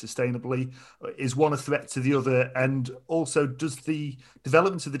coexist sustainably? Is one a threat to the other? And also, does the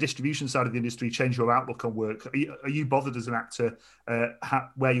development of the distribution side of the industry change your outlook on work? Are you bothered as an actor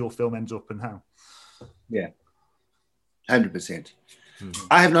where your film ends up and how? Yeah. 100%.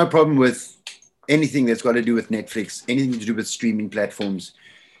 I have no problem with anything that's got to do with Netflix, anything to do with streaming platforms.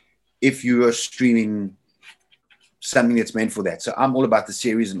 If you are streaming something that's meant for that, so I'm all about the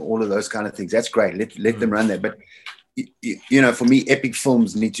series and all of those kind of things. That's great. Let them run that. But for me, epic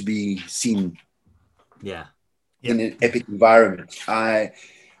films need to be seen. Yeah. In an epic environment. I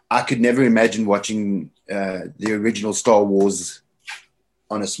could never imagine watching the original Star Wars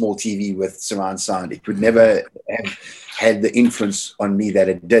on a small TV with surround sound. It would never have had the influence on me that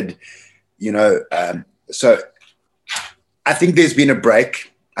it did, so I think there's been a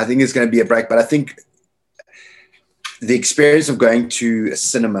break. I think there's going to be a break, but I think the experience of going to a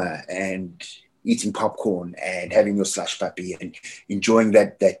cinema and eating popcorn and having your slush puppy and enjoying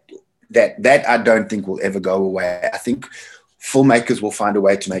that I don't think will ever go away. I think filmmakers will find a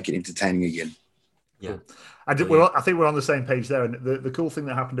way to make it entertaining again. Yeah. I think we're on the same page there. And the cool thing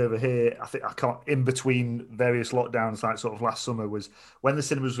that happened over here, in between various lockdowns, like sort of last summer, was when the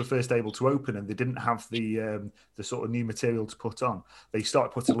cinemas were first able to open and they didn't have the sort of new material to put on. They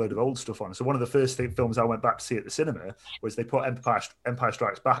started putting a load of old stuff on. So one of the first films I went back to see at the cinema was they put Empire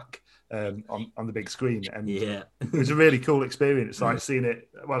Strikes Back on the big screen, and it was a really cool experience. Like seeing it,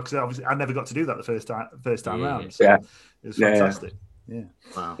 because obviously I never got to do that the first time round. So it was fantastic. Yeah.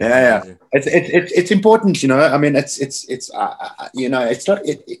 Wow. Yeah. It's important, I mean, it's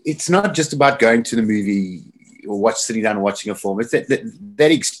not just about going to the movie or sitting down and watching a film. It's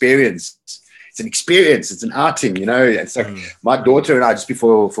that experience. It's an experience. It's an outing, It's like my daughter and I, just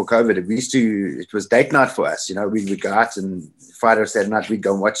before COVID, it was date night for us. We would go out, and Friday or Saturday night we'd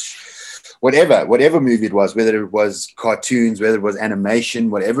go and watch whatever movie it was, whether it was cartoons, whether it was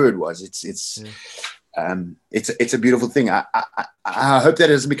animation, whatever it was. It's a beautiful thing. I hope that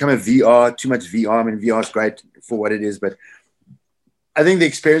it doesn't become too much VR. I mean, VR is great for what it is, but I think the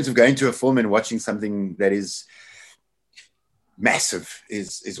experience of going to a film and watching something that is massive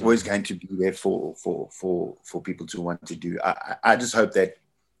is always going to be there for people to want to do. I just hope that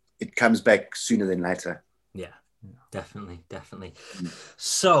it comes back sooner than later. Yeah. Definitely.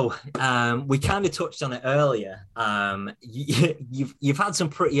 So we kind of touched on it earlier. You've had some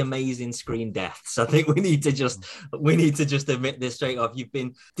pretty amazing screen deaths. I think we need to just admit this straight off. You've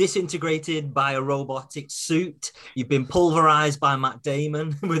been disintegrated by a robotic suit. You've been pulverized by Matt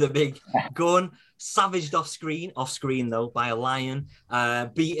Damon with a big gun. Savaged off screen though, by a lion.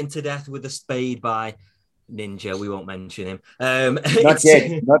 Beaten to death with a spade by Ninja. We won't mention him. Not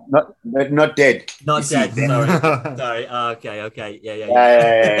dead. Not dead. Not dead. Sorry. Okay.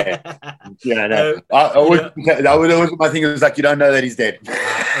 Yeah. No. I always, my thing was like, you don't know that he's dead.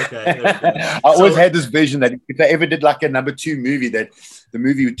 Okay. I always had this vision that if I ever did like a number 2 movie, that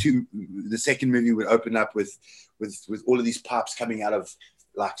the second movie would open up with all of these pipes coming out of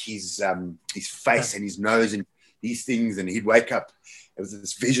like his face and his nose and these things, and he'd wake up. It was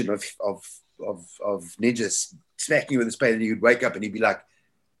this vision of Ninja smacking with his spade, and he would wake up and he'd be like,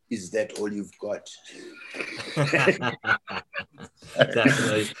 "Is that all you've got?"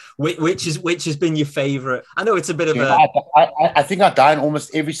 Definitely. Which has been your favorite? I know it's a bit of I think I die in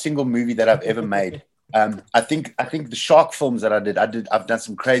almost every single movie that I've ever made. I think the shark films that I've done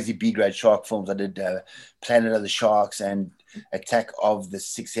some crazy B-grade shark films. I did Planet of the Sharks and Attack of the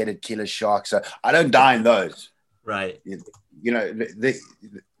Six-Headed Killer Shark. So I don't die in those. Right. You know,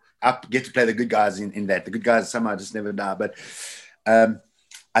 I get to play the good guys in that. The good guys somehow just never die. But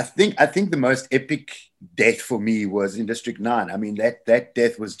I think the most epic death for me was in District 9. I mean, that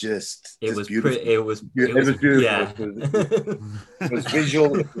death was just beautiful. It was beautiful. Yeah. It was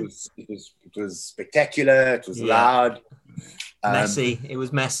visual. It was spectacular. It was loud. Messy. It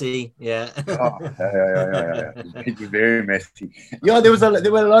was messy. Yeah. Yeah. It was very messy. Yeah, there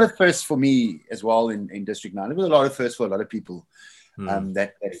were a lot of firsts for me as well in District 9. There was a lot of firsts for a lot of people.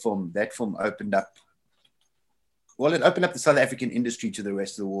 That film opened up. Well, it opened up the South African industry to the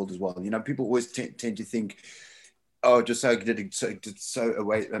rest of the world as well. You know, people always tend to think, oh, Josiah did it so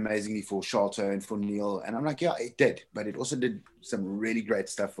amazingly for Sharlto and for Neil. And I'm like, yeah, it did. But it also did some really great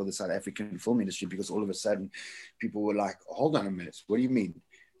stuff for the South African film industry, because all of a sudden people were like, hold on a minute. What do you mean?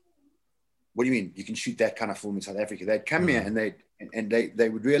 What do you mean you can shoot that kind of film in South Africa? They'd come here and they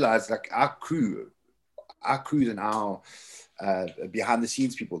would realize, like, our crews and our behind the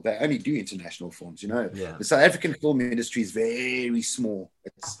scenes people, they only do international films, you know. The South African film industry is very small.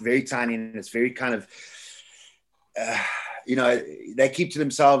 It's very tiny, and it's very kind of you know, they keep to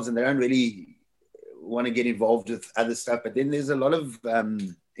themselves and they don't really want to get involved with other stuff. But then there's a lot of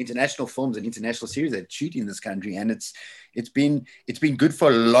international films and international series that shoot in this country, and it's been good for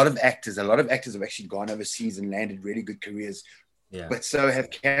a lot of actors. A lot of actors have actually gone overseas and landed really good careers. But so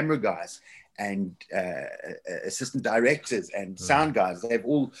have camera guys and assistant directors and sound guys. They've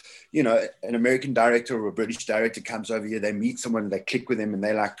all, you know, an American director or a British director comes over here, they meet someone, they click with them, and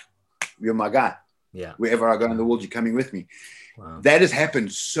they're like, you're my guy. Yeah. Wherever I go in the world, you're coming with me. Wow. That has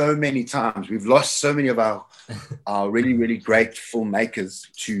happened so many times. We've lost so many of our really, really great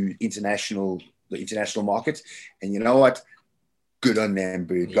filmmakers to the international markets. And you know what? Good on them,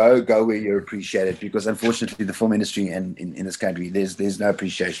 boo. Go where you're appreciated, because unfortunately the film industry in this country, there's no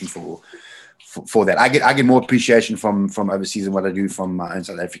appreciation for that. I get more appreciation from overseas than what I do from my own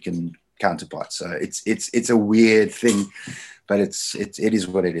South African counterparts. So it's a weird thing, but it is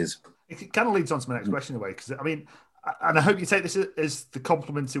what it is. It kind of leads on to my next question in a way, because I mean, and I hope you take this as the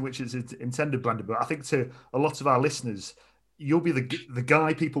compliment in which it's intended, Brandon, but I think to a lot of our listeners, you'll be the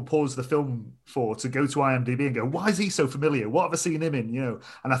guy people pause the film for to go to IMDb and go, why is he so familiar? What have I seen him in? You know,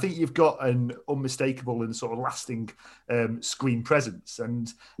 and I think you've got an unmistakable and sort of lasting screen presence.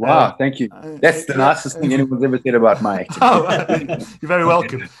 And wow, thank you. That's the nicest thing anyone's ever said about my acting. You're very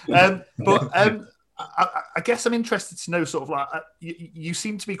welcome. I guess I'm interested to know, sort of like, you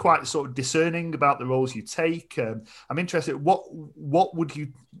seem to be quite sort of discerning about the roles you take. I'm interested, what would you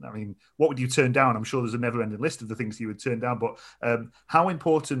turn down? I'm sure there's a never-ending list of the things you would turn down, but how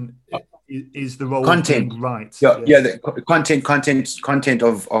important is the role content, right? The content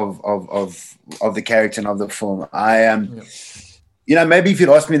of the character and of the film. You know, maybe if you'd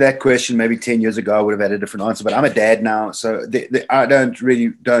asked me that question maybe 10 years ago, I would have had a different answer, but I'm a dad now, so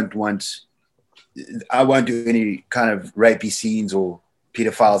I won't do any kind of rapey scenes or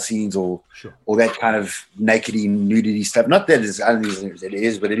pedophile scenes or that kind of nakedy, nudity stuff. Not that I don't think it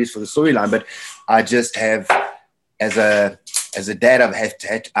is, but it is for the storyline. But I just have, as a dad,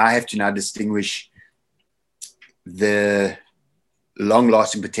 I have to now distinguish the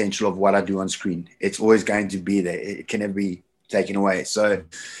long-lasting potential of what I do on screen. It's always going to be there. It can never be taken away. So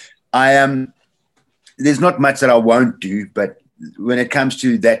there's not much that I won't do, but when it comes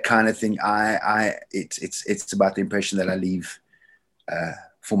to that kind of thing, it's about the impression that I leave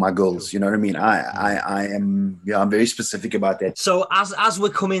for my girls. You know what I mean? I'm very specific about that. So as we're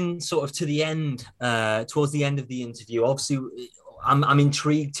coming sort of to the end, towards the end of the interview, obviously I'm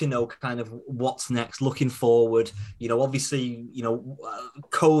intrigued to know kind of what's next, looking forward. You know, obviously, you know,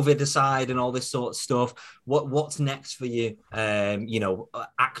 COVID aside and all this sort of stuff. What's next for you? You know,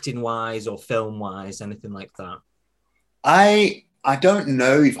 acting wise or film wise, anything like that. I don't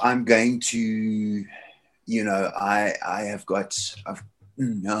know if I'm going to, you know,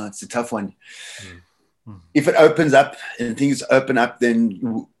 no, it's a tough one. If it opens up and things open up,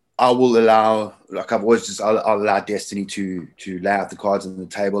 then I will allow, like I've always just, I'll allow destiny to lay out the cards on the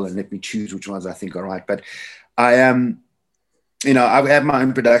table and let me choose which ones I think are right. But I am, you know, I have my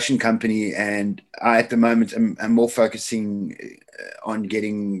own production company, and I, at the moment, am more focusing on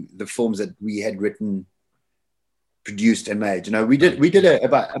getting the films that we had written, produced, and made. You know, we did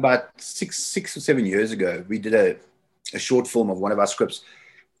about six or 7 years ago. We did a short film of one of our scripts,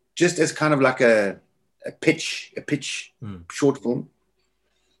 just as kind of like a pitch short film.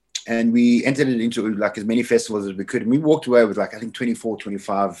 And we entered it into like as many festivals as we could. And we walked away with like, I think 24,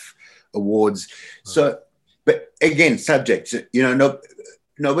 25 awards. So, but again, subject, you know,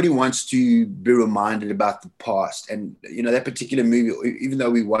 nobody wants to be reminded about the past. And, you know, that particular movie, even though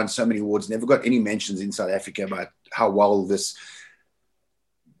we won so many awards, never got any mentions in South Africa about how well this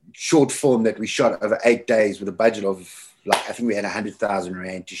short film that we shot over 8 days with a budget of like, I think we had 100,000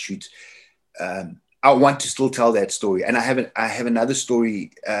 Rand to shoot. I want to still tell that story. And I have another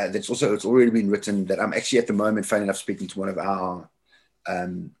story it's already been written, that I'm actually at the moment, funny enough, speaking to one of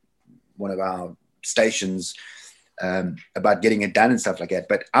our stations about getting it done and stuff like that.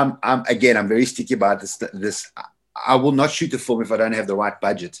 But I'm very sticky about this. I will not shoot the film if I don't have the right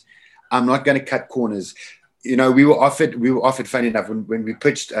budget. I'm not going to cut corners. You know, we were offered, funny enough, when we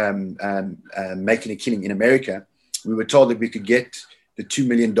pitched Making a Killing in America, we were told that we could get the $2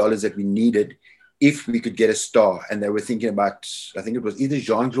 million that we needed if we could get a star. And they were thinking about, I think it was either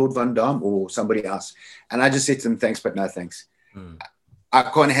Jean-Claude Van Damme or somebody else. And I just said to them, thanks, but no thanks. I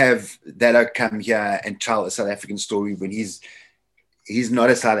can't have that come here and tell a South African story when he's not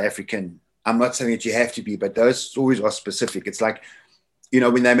a South African. I'm not saying that you have to be, but those stories are specific. It's like, you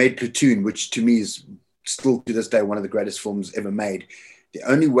know, when they made Platoon, which to me is still to this day one of the greatest films ever made, the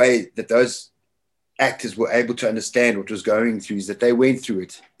only way that those actors were able to understand what was going through is that they went through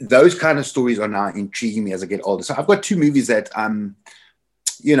it. Those kind of stories are now intriguing me as I get older. So I've got 2 movies that,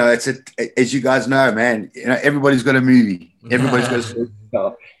 you know, as you guys know, man, you know, everybody's got a movie. Everybody's got a story.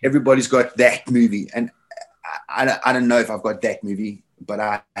 Everybody's got that movie. And I don't know if I've got that movie, but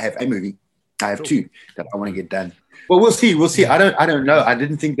I have a movie. I have 2 that I want to get done. Well, we'll see. We'll see. I don't know. I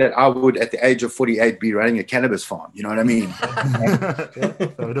didn't think that I would, at the age of 48, be running a cannabis farm. You know what I mean?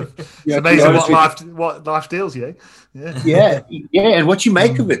 Fair enough. It's amazing what life deals you. Yeah. And what you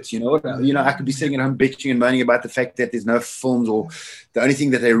make of it. You know, I could be sitting at home bitching and moaning about the fact that there's no films, or the only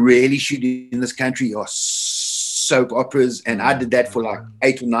thing that they really shoot in this country are soap operas. And I did that for like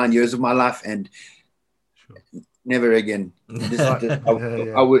 8 or 9 years of my life, and never again. I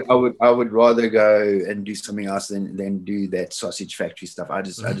would rather go and do something else than do that sausage factory stuff. I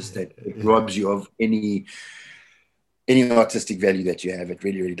just that it robs you of any artistic value that you have. It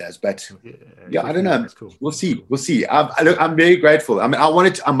really, really does. But I don't know. Cool. We'll see. I'm very grateful. I mean,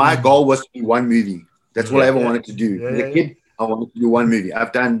 my goal was to do one movie. That's what I ever wanted to do. As a kid, I wanted to do one movie.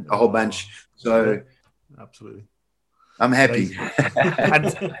 I've done a whole bunch. So absolutely, I'm happy.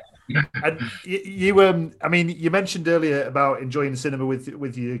 And you, I mean, you mentioned earlier about enjoying the cinema with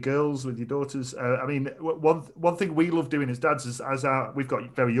your girls, with your daughters. I mean, one thing we love doing as dads is, we've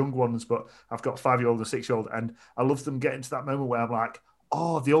got very young ones, but I've got a 5-year-old and a 6-year-old, and I love them getting to that moment where I'm like,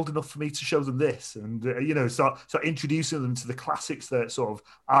 oh, they're old enough for me to show them this, and you know, so introducing them to the classics that sort of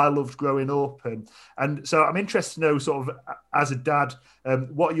I loved growing up, and so I'm interested to know, sort of, as a dad,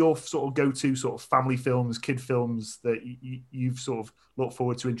 what are your sort of go-to sort of family films, kid films that you've sort of looked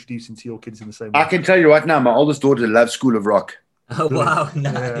forward to introducing to your kids in the same way? I can tell you right now, my oldest daughter loves School of Rock. Oh wow,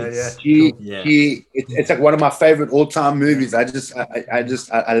 nice. It's like one of my favorite all-time movies. I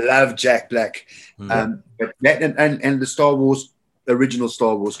love Jack Black. But that and the Star Wars, the original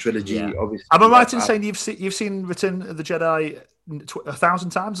Star Wars trilogy, obviously. Am I right in saying you've seen Return of the Jedi 1,000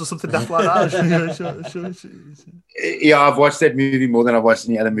 times or something like that? Yeah, I've watched that movie more than I've watched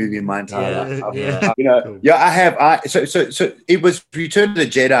any other movie in my entire life. You know, cool. I have. So it was Return of the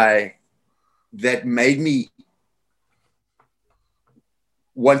Jedi that made me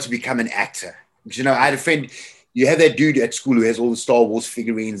want to become an actor. Because, you know, I had a friend. You have that dude at school who has all the Star Wars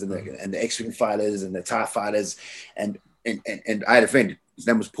figurines and the X-Wing fighters and the TIE fighters, and I had a friend, his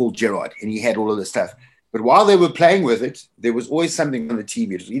name was Paul Gerard, and he had all of this stuff. But while they were playing with it, there was always something on the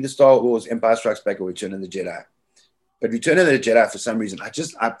TV. It was either Star Wars, Empire Strikes Back, or Return of the Jedi. But Return of the Jedi, for some reason,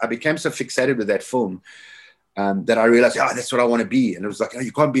 I became so fixated with that film that I realized, that's what I want to be. And it was like,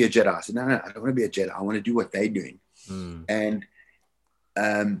 you can't be a Jedi. I said, no, I don't want to be a Jedi. I want to do what they're doing. And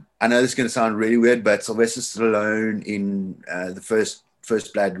I know this is going to sound really weird, but Sylvester Stallone in the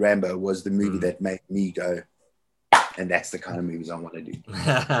First Blood Rambo was the movie that made me go, and that's the kind of movies I want to do.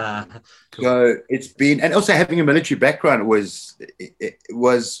 Cool. So it's been, and also having a military background was I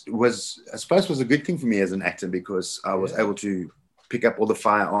suppose was a good thing for me as an actor, because I was able to pick up all the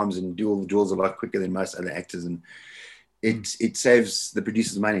firearms and do all the drills a lot quicker than most other actors, and it saves the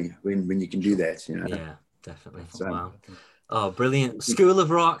producers money when you can do that. You know? Yeah, definitely. So, wow. Oh, brilliant! School of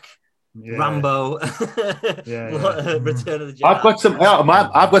Rock. Yeah. Rambo, Return of the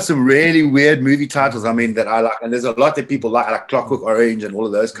Jedi. I've got some really weird movie titles. I mean, that I like, and there's a lot that people like Clockwork Orange and all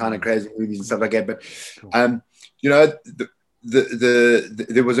of those kind of crazy movies and stuff like that. But, you know,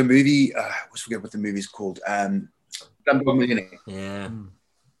 there was a movie. I always forget what the movie's called. Slumdog Millionaire. Yeah.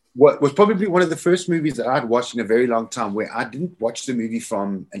 What was probably one of the first movies that I'd watched in a very long time, where I didn't watch the movie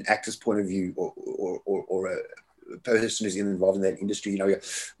from an actor's point of view or a person who's involved in that industry. You know,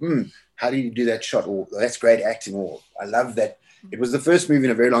 how do you do that shot? Or that's great acting. Or I love that. It was the first movie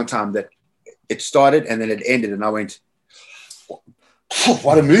in a very long time that it started and then it ended, and I went,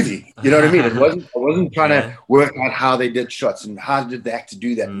 "What a movie!" You know what I mean? I wasn't trying to work out how they did shots and how did the actor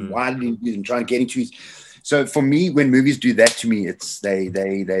do that and why did he do it and trying to get into his. So for me, when movies do that to me, it's they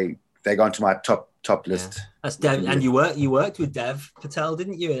go into my top list. Yeah. That's Dev, and you worked with Dev Patel,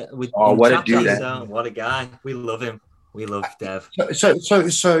 didn't you? What a dude! So, what a guy! We love him. We love Dev. So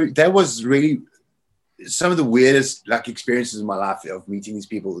that was really some of the weirdest experiences in my life of meeting these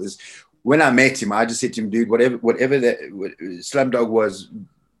people. Is when I met him, I just said to him, "Dude, whatever that Slumdog was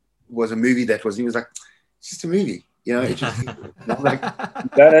a movie that was." He was like, "It's just a movie." You know, I'm like, you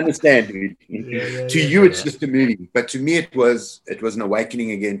don't understand, dude. To you, it's just a movie, but to me, it was an awakening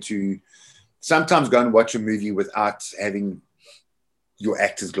again to sometimes go and watch a movie without having your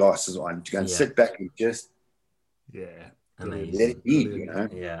actor's glasses on. To go and sit back and just amazing. Let it be, you know.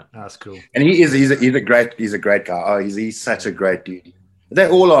 Yeah, that's cool. And he's a great guy. Oh, he's such a great dude. They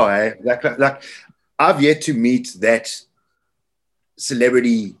all are. Eh? Like I've yet to meet that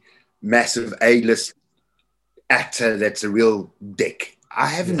celebrity, massive A-list actor that's a real dick. I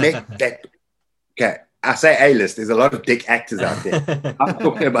haven't met that. Okay, I say A-list. There's a lot of dick actors out there. I'm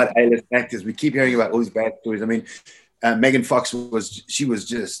talking about A-list actors. We keep hearing about all these bad stories. I mean, Megan Fox was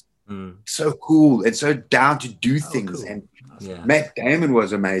just so cool and so down to do things. Cool. And Matt Damon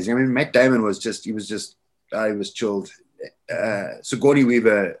was amazing. I mean, Matt Damon was he was chilled. Sigourney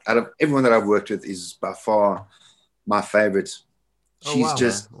Weaver, out of everyone that I've worked with, is by far my favorite. She's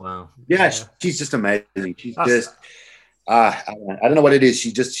she's just amazing. She's just I don't know what it is.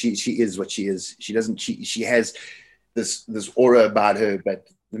 She is what she is. She has this aura about her, but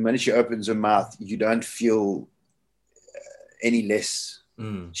the minute she opens her mouth, you don't feel any less.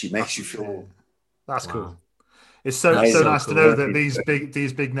 She makes you feel. That's cool. It's so nice to know that these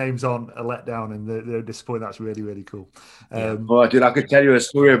big names aren't a letdown and they're disappointed. That's really, really cool. Dude, I could tell you a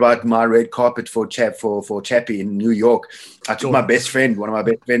story about my red carpet for Chappie in New York. I took my best friend, one of my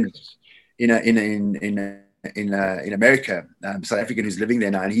best friends, in America, South African, who's living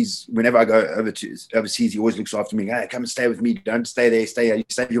there now. And whenever I go overseas, he always looks after me. Hey, come and stay with me. Don't stay there. Stay here. You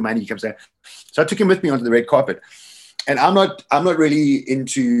save your money. You come stay. So I took him with me onto the red carpet. And I'm not really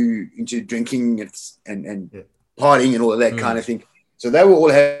into drinking and partying and all of that kind of thing. So they were all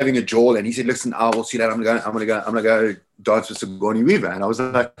having a jaw, and he said, "Listen, I will see that. I'm gonna go dance with Sigourney Weaver." And I was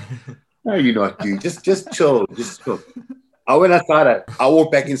like, "No, you're not, dude. Just chill, just chill." I went outside. I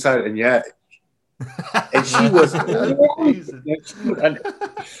walked back inside, and and she was, and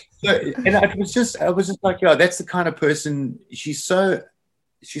I was just like, that's the kind of person. She's such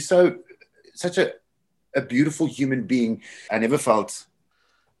a beautiful human being. I never felt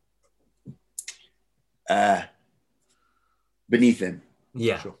beneath them.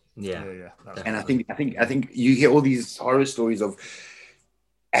 Yeah. Sure. Yeah. And I think you hear all these horror stories of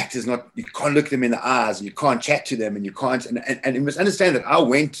actors you can't look them in the eyes, and you can't chat to them, and you can't. And you must understand that I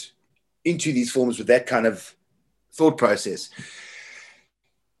went into these films with that kind of thought process.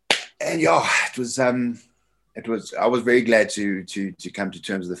 And it was. I was very glad to come to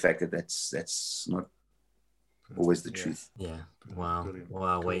terms with the fact that that's not always the truth. Yeah. Wow. Brilliant.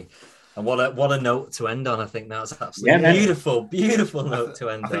 Wow. And what a note to end on. I think that's absolutely beautiful note to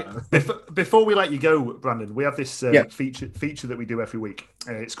end on. Before we let you go, Brandon, we have this feature that we do every week.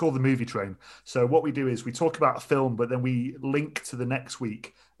 It's called the Movie Train. So what we do is we talk about a film, but then we link to the next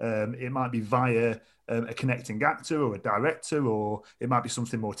week. It might be via a connecting actor or a director, or it might be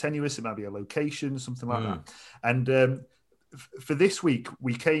something more tenuous. It might be a location, something like that. And for this week,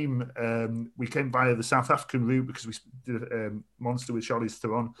 we came via the South African route because we did Monster with Charlize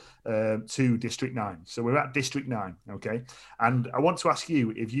Theron to District 9. So we're at District 9, okay? And I want to ask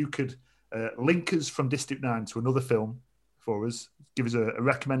you if you could link us from District 9 to another film for us, give us a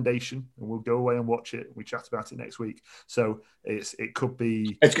recommendation, and we'll go away and watch it. We chat about it next week. So it could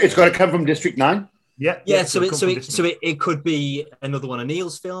be... It's got to come from District 9? Yeah. So it could be another one of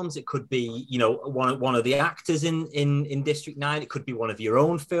Neil's films. It could be, you know, one of the actors in District 9. It could be one of your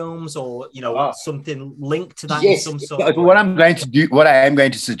own films, or, you know, something linked to that in some sort of way. What I am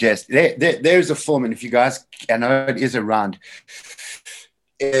going to suggest, there's a film, and if you guys, I know it is around.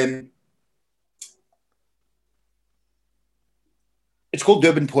 It's called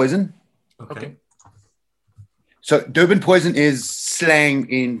Durban Poison. Okay. So Durban Poison is slang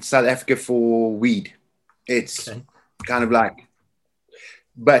in South Africa for weed. It's kind of like,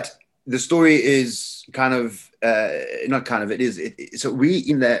 but the story is kind of not kind of. It is. So we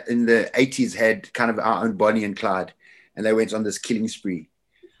in the 80s had kind of our own Bonnie and Clyde, and they went on this killing spree,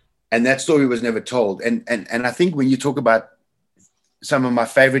 and that story was never told. And I think when you talk about some of my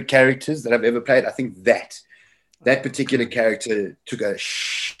favorite characters that I've ever played, I think that particular character took a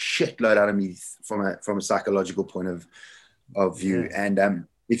shitload out of me from a psychological point of view. And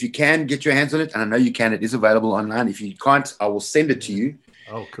if you can get your hands on it, and I know you can, it is available online. If you can't, I will send it to you.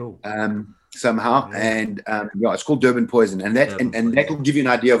 Oh, cool. Somehow. Yeah. And it's called Durban Poison, and that will give you an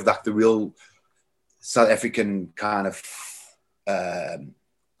idea of like the real South African kind of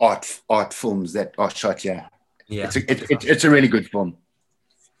art films that are shot here. Yeah, it's a really good film.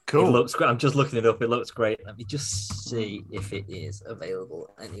 Cool. It looks great. I'm just looking it up. It looks great. Let me just see if it is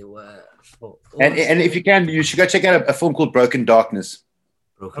available anywhere. And if you can, you should go check out a film called Broken Darkness.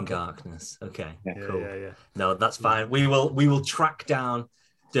 Darkness. Okay. Yeah. Cool. Yeah. No, that's fine. We will track down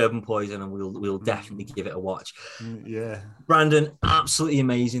Durban Poison, and we'll definitely give it a watch. Yeah. Brandon, absolutely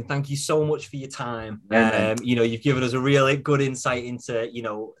amazing. Thank you so much for your time. You know, you've given us a really good insight into, you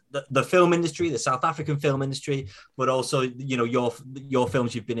know, the film industry, the South African film industry, but also, you know, your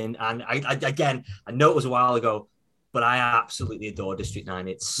films you've been in. And I know it was a while ago, but I absolutely adore District 9.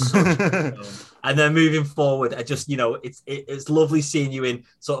 It's such a good film. And then moving forward, I just, you know, it's lovely seeing you in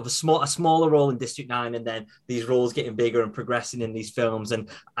sort of a smaller role in District 9, and then these roles getting bigger and progressing in these films. And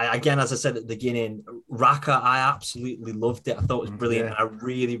again, as I said at the beginning, Raka, I absolutely loved it. I thought it was brilliant. And I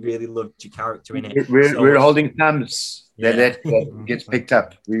really, really loved your character in it. We're holding thumbs that gets picked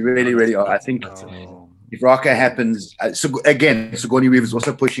up. We really, really are. I think if Raka happens, Sigourney Weaver's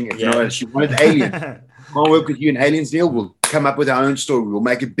also pushing it. You know, she wanted Alien. I'll work with you in Aliens, Neil. We'll come up with our own story. We'll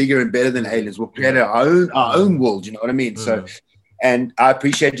make it bigger and better than Aliens. We'll create our own world. You know what I mean? So, and I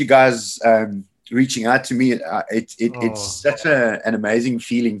appreciate you guys reaching out to me. It's such an amazing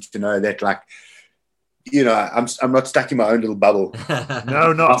feeling to know that, like, you know, I'm not stuck in my own little bubble.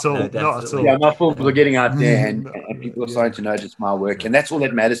 No, not at all. Not at all. Yeah, my films are getting out there, and people are starting to notice my work, and that's all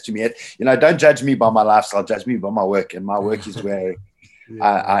that matters to me. You know, don't judge me by my lifestyle. Judge me by my work, and my work is where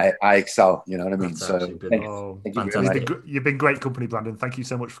I excel. You know what I mean? So thank you. You've been great company, Brandon. Thank you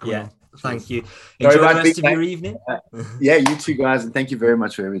so much for coming on. Thank you. Enjoy the rest of your evening. You too, guys, and thank you very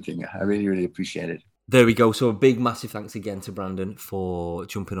much for everything. I really, really appreciate it. There we go. So a big, massive thanks again to Brandon for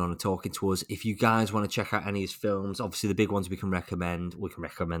jumping on and talking to us. If you guys want to check out any of his films, obviously the big ones we can recommend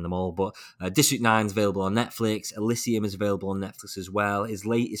them all. But District 9 is available on Netflix. Elysium is available on Netflix as well. His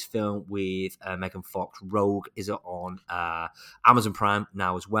latest film with Megan Fox, Rogue, is on Amazon Prime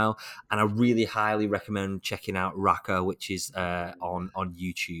now as well. And I really highly recommend checking out Raka, which is on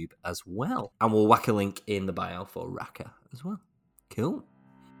YouTube as well. And we'll whack a link in the bio for Raka as well. Cool.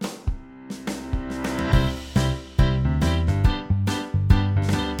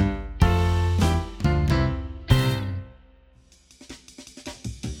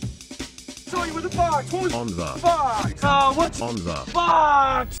 On the box. What's on the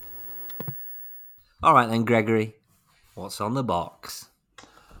box? All right then, Gregory. What's on the box?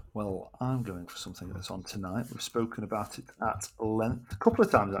 Well, I'm going for something that's on tonight. We've spoken about it at length a couple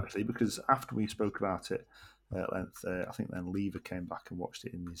of times, actually, because after we spoke about it at length, I think then Lever came back and watched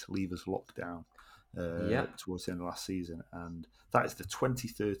it in his Lever's lockdown towards the end of last season. And that is the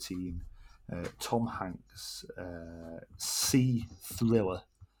 2013 Tom Hanks sea thriller,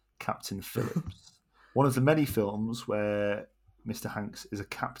 Captain Phillips. One of the many films where Mr. Hanks is a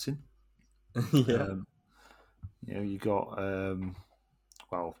captain. You know, you got,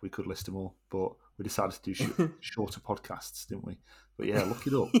 well, we could list them all, but we decided to do shorter podcasts, didn't we? But yeah, look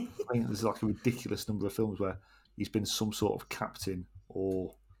it up. I think there's like a ridiculous number of films where he's been some sort of captain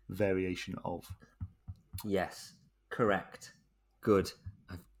or variation of. Yes, correct. Good.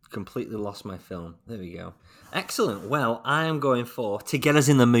 Completely lost my film. There we go. Excellent. Well, I am going to get us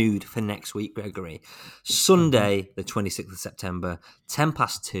in the mood for next week, Gregory. Sunday, the 26th of September,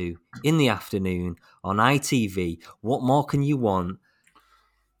 2:10 in the afternoon on ITV. What more can you want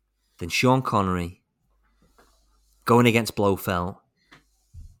than Sean Connery going against Blofeld?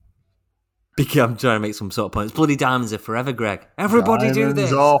 Because I'm trying to make some sort of points. Bloody diamonds are forever, Greg. Everybody diamonds do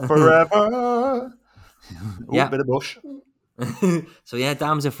this. Are forever. Yeah. Bit of Bush. So yeah,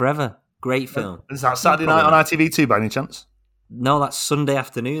 Diamonds Are Forever. Great film. Is that Saturday night on ITV2 by any chance? No, that's Sunday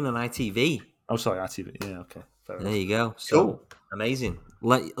afternoon on ITV. Oh, sorry, ITV. Yeah, okay. Fair There enough. you go. So Cool. amazing.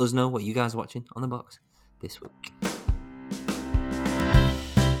 Let us know what you guys are watching on The Box this week.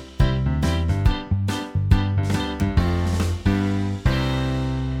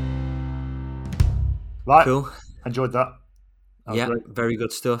 Right. Cool. Enjoyed that. Yeah, great. very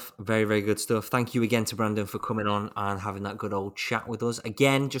good stuff. Very, very good stuff. Thank you again to Brandon for coming on and having that good old chat with us.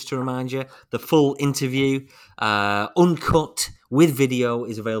 Again, just to remind you, the full interview, uncut with video,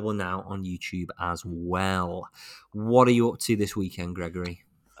 is available now on YouTube as well. What are you up to this weekend, Gregory?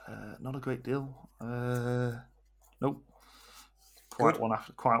 Not a great deal. Nope. Quite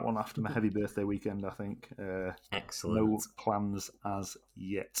one after my heavy birthday weekend, I think. Excellent. No plans as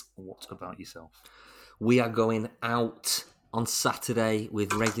yet. What about yourself? We are going out on Saturday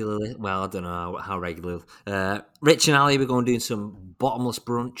with regularly, well, I don't know how regular. Rich and Ali, we're going doing some bottomless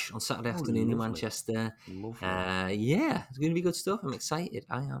brunch on Saturday afternoon in Manchester. Lovely. Yeah, it's going to be good stuff. I'm excited.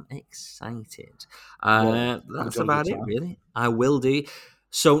 I am excited. Well, that's enjoy about your it, time. really. I will do.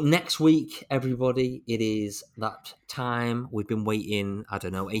 So next week, everybody, it is that time. We've been waiting,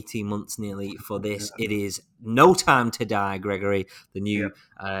 18 months nearly for this. Yeah. It is No Time to Die, Gregory, the new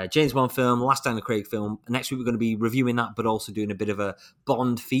James Bond film, last Daniel Craig film. Next week, we're going to be reviewing that, but also doing a bit of a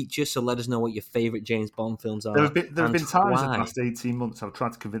Bond feature. So let us know what your favourite James Bond films are. There have been times in why. the last 18 months I've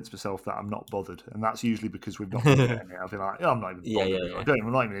tried to convince myself that I'm not bothered, and that's usually because we've not been getting it. I've been like, I'm not even bothered.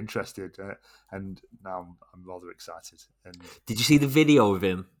 I'm not even interested, and now I'm rather excited. And did you see the video of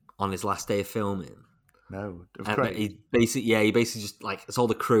him on his last day of filming? No, He basically just like, it's all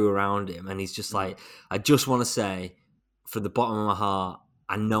the crew around him, and he's just like, I just want to say, from the bottom of my heart,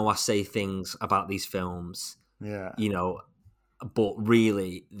 I know I say things about these films, but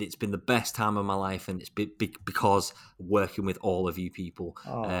really, it's been the best time of my life, and it's because working with all of you people.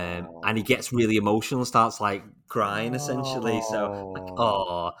 And he gets really emotional and starts like crying, essentially. So,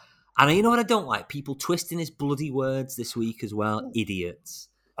 like, and you know what I don't like? People twisting his bloody words this week as well. Idiots.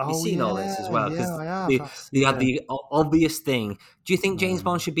 You've seen all this as well, because they had the obvious thing. Do you think James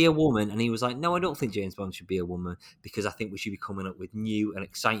Bond should be a woman? And he was like, no, I don't think James Bond should be a woman, because I think we should be coming up with new and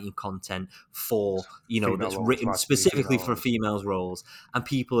exciting content for, that's written specifically for females' roles. And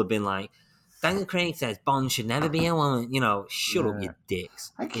people have been like, Daniel Craig says Bond should never be a woman. Shut up, you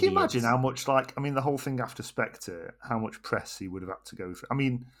dicks. Can you imagine how much, the whole thing after Spectre, how much press he would have had to go through? I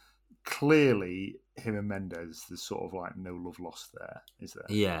mean, clearly, him and Mendes, there's sort of like no love lost there, is there?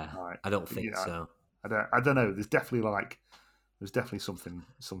 Yeah, I don't think so. I don't know. There's definitely something.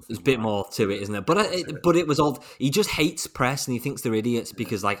 There's a bit more to it, isn't there? But it was all. He just hates press, and he thinks they're idiots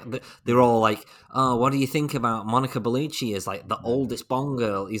because they're all like, "Oh, what do you think about Monica Bellucci as like the oldest Bond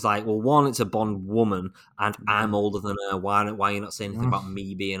girl?" He's like, "Well, one, it's a Bond woman, and I'm older than her. Why are you not saying anything about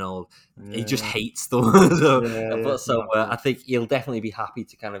me being old?" Yeah. He just hates them. I think he'll definitely be happy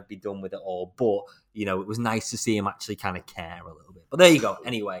to kind of be done with it all. But it was nice to see him actually kind of care a little bit. But there you go.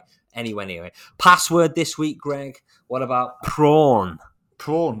 Anyway. Password this week, Greg. What about prawn?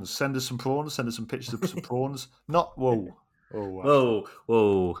 Prawns. Send us some prawns. Send us some pictures of some prawns. Not whoa. Oh,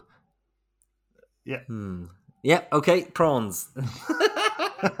 whoa. Yeah. Yeah. Okay. Prawns.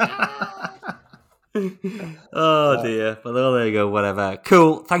 Oh dear. Well, there you go. Whatever.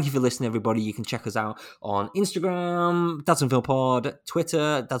 Cool. Thank you for listening, everybody. You can check us out on Instagram, Dads and Film Pod,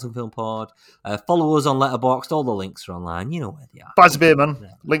 Twitter, Dads and Film Pod. Follow us on Letterboxd. All the links are online. You know where they are. Buys a beer, man.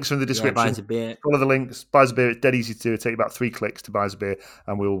 Links are in the description. Buys a beer. Follow the links. Buys a beer. It's dead easy to do. It'll take about 3 clicks to buy a beer,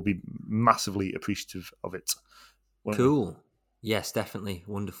 and we will be massively appreciative of it. Cool. Yes, definitely.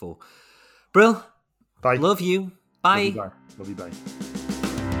 Wonderful. Brill. Bye. Love you. Bye. Love you, bye.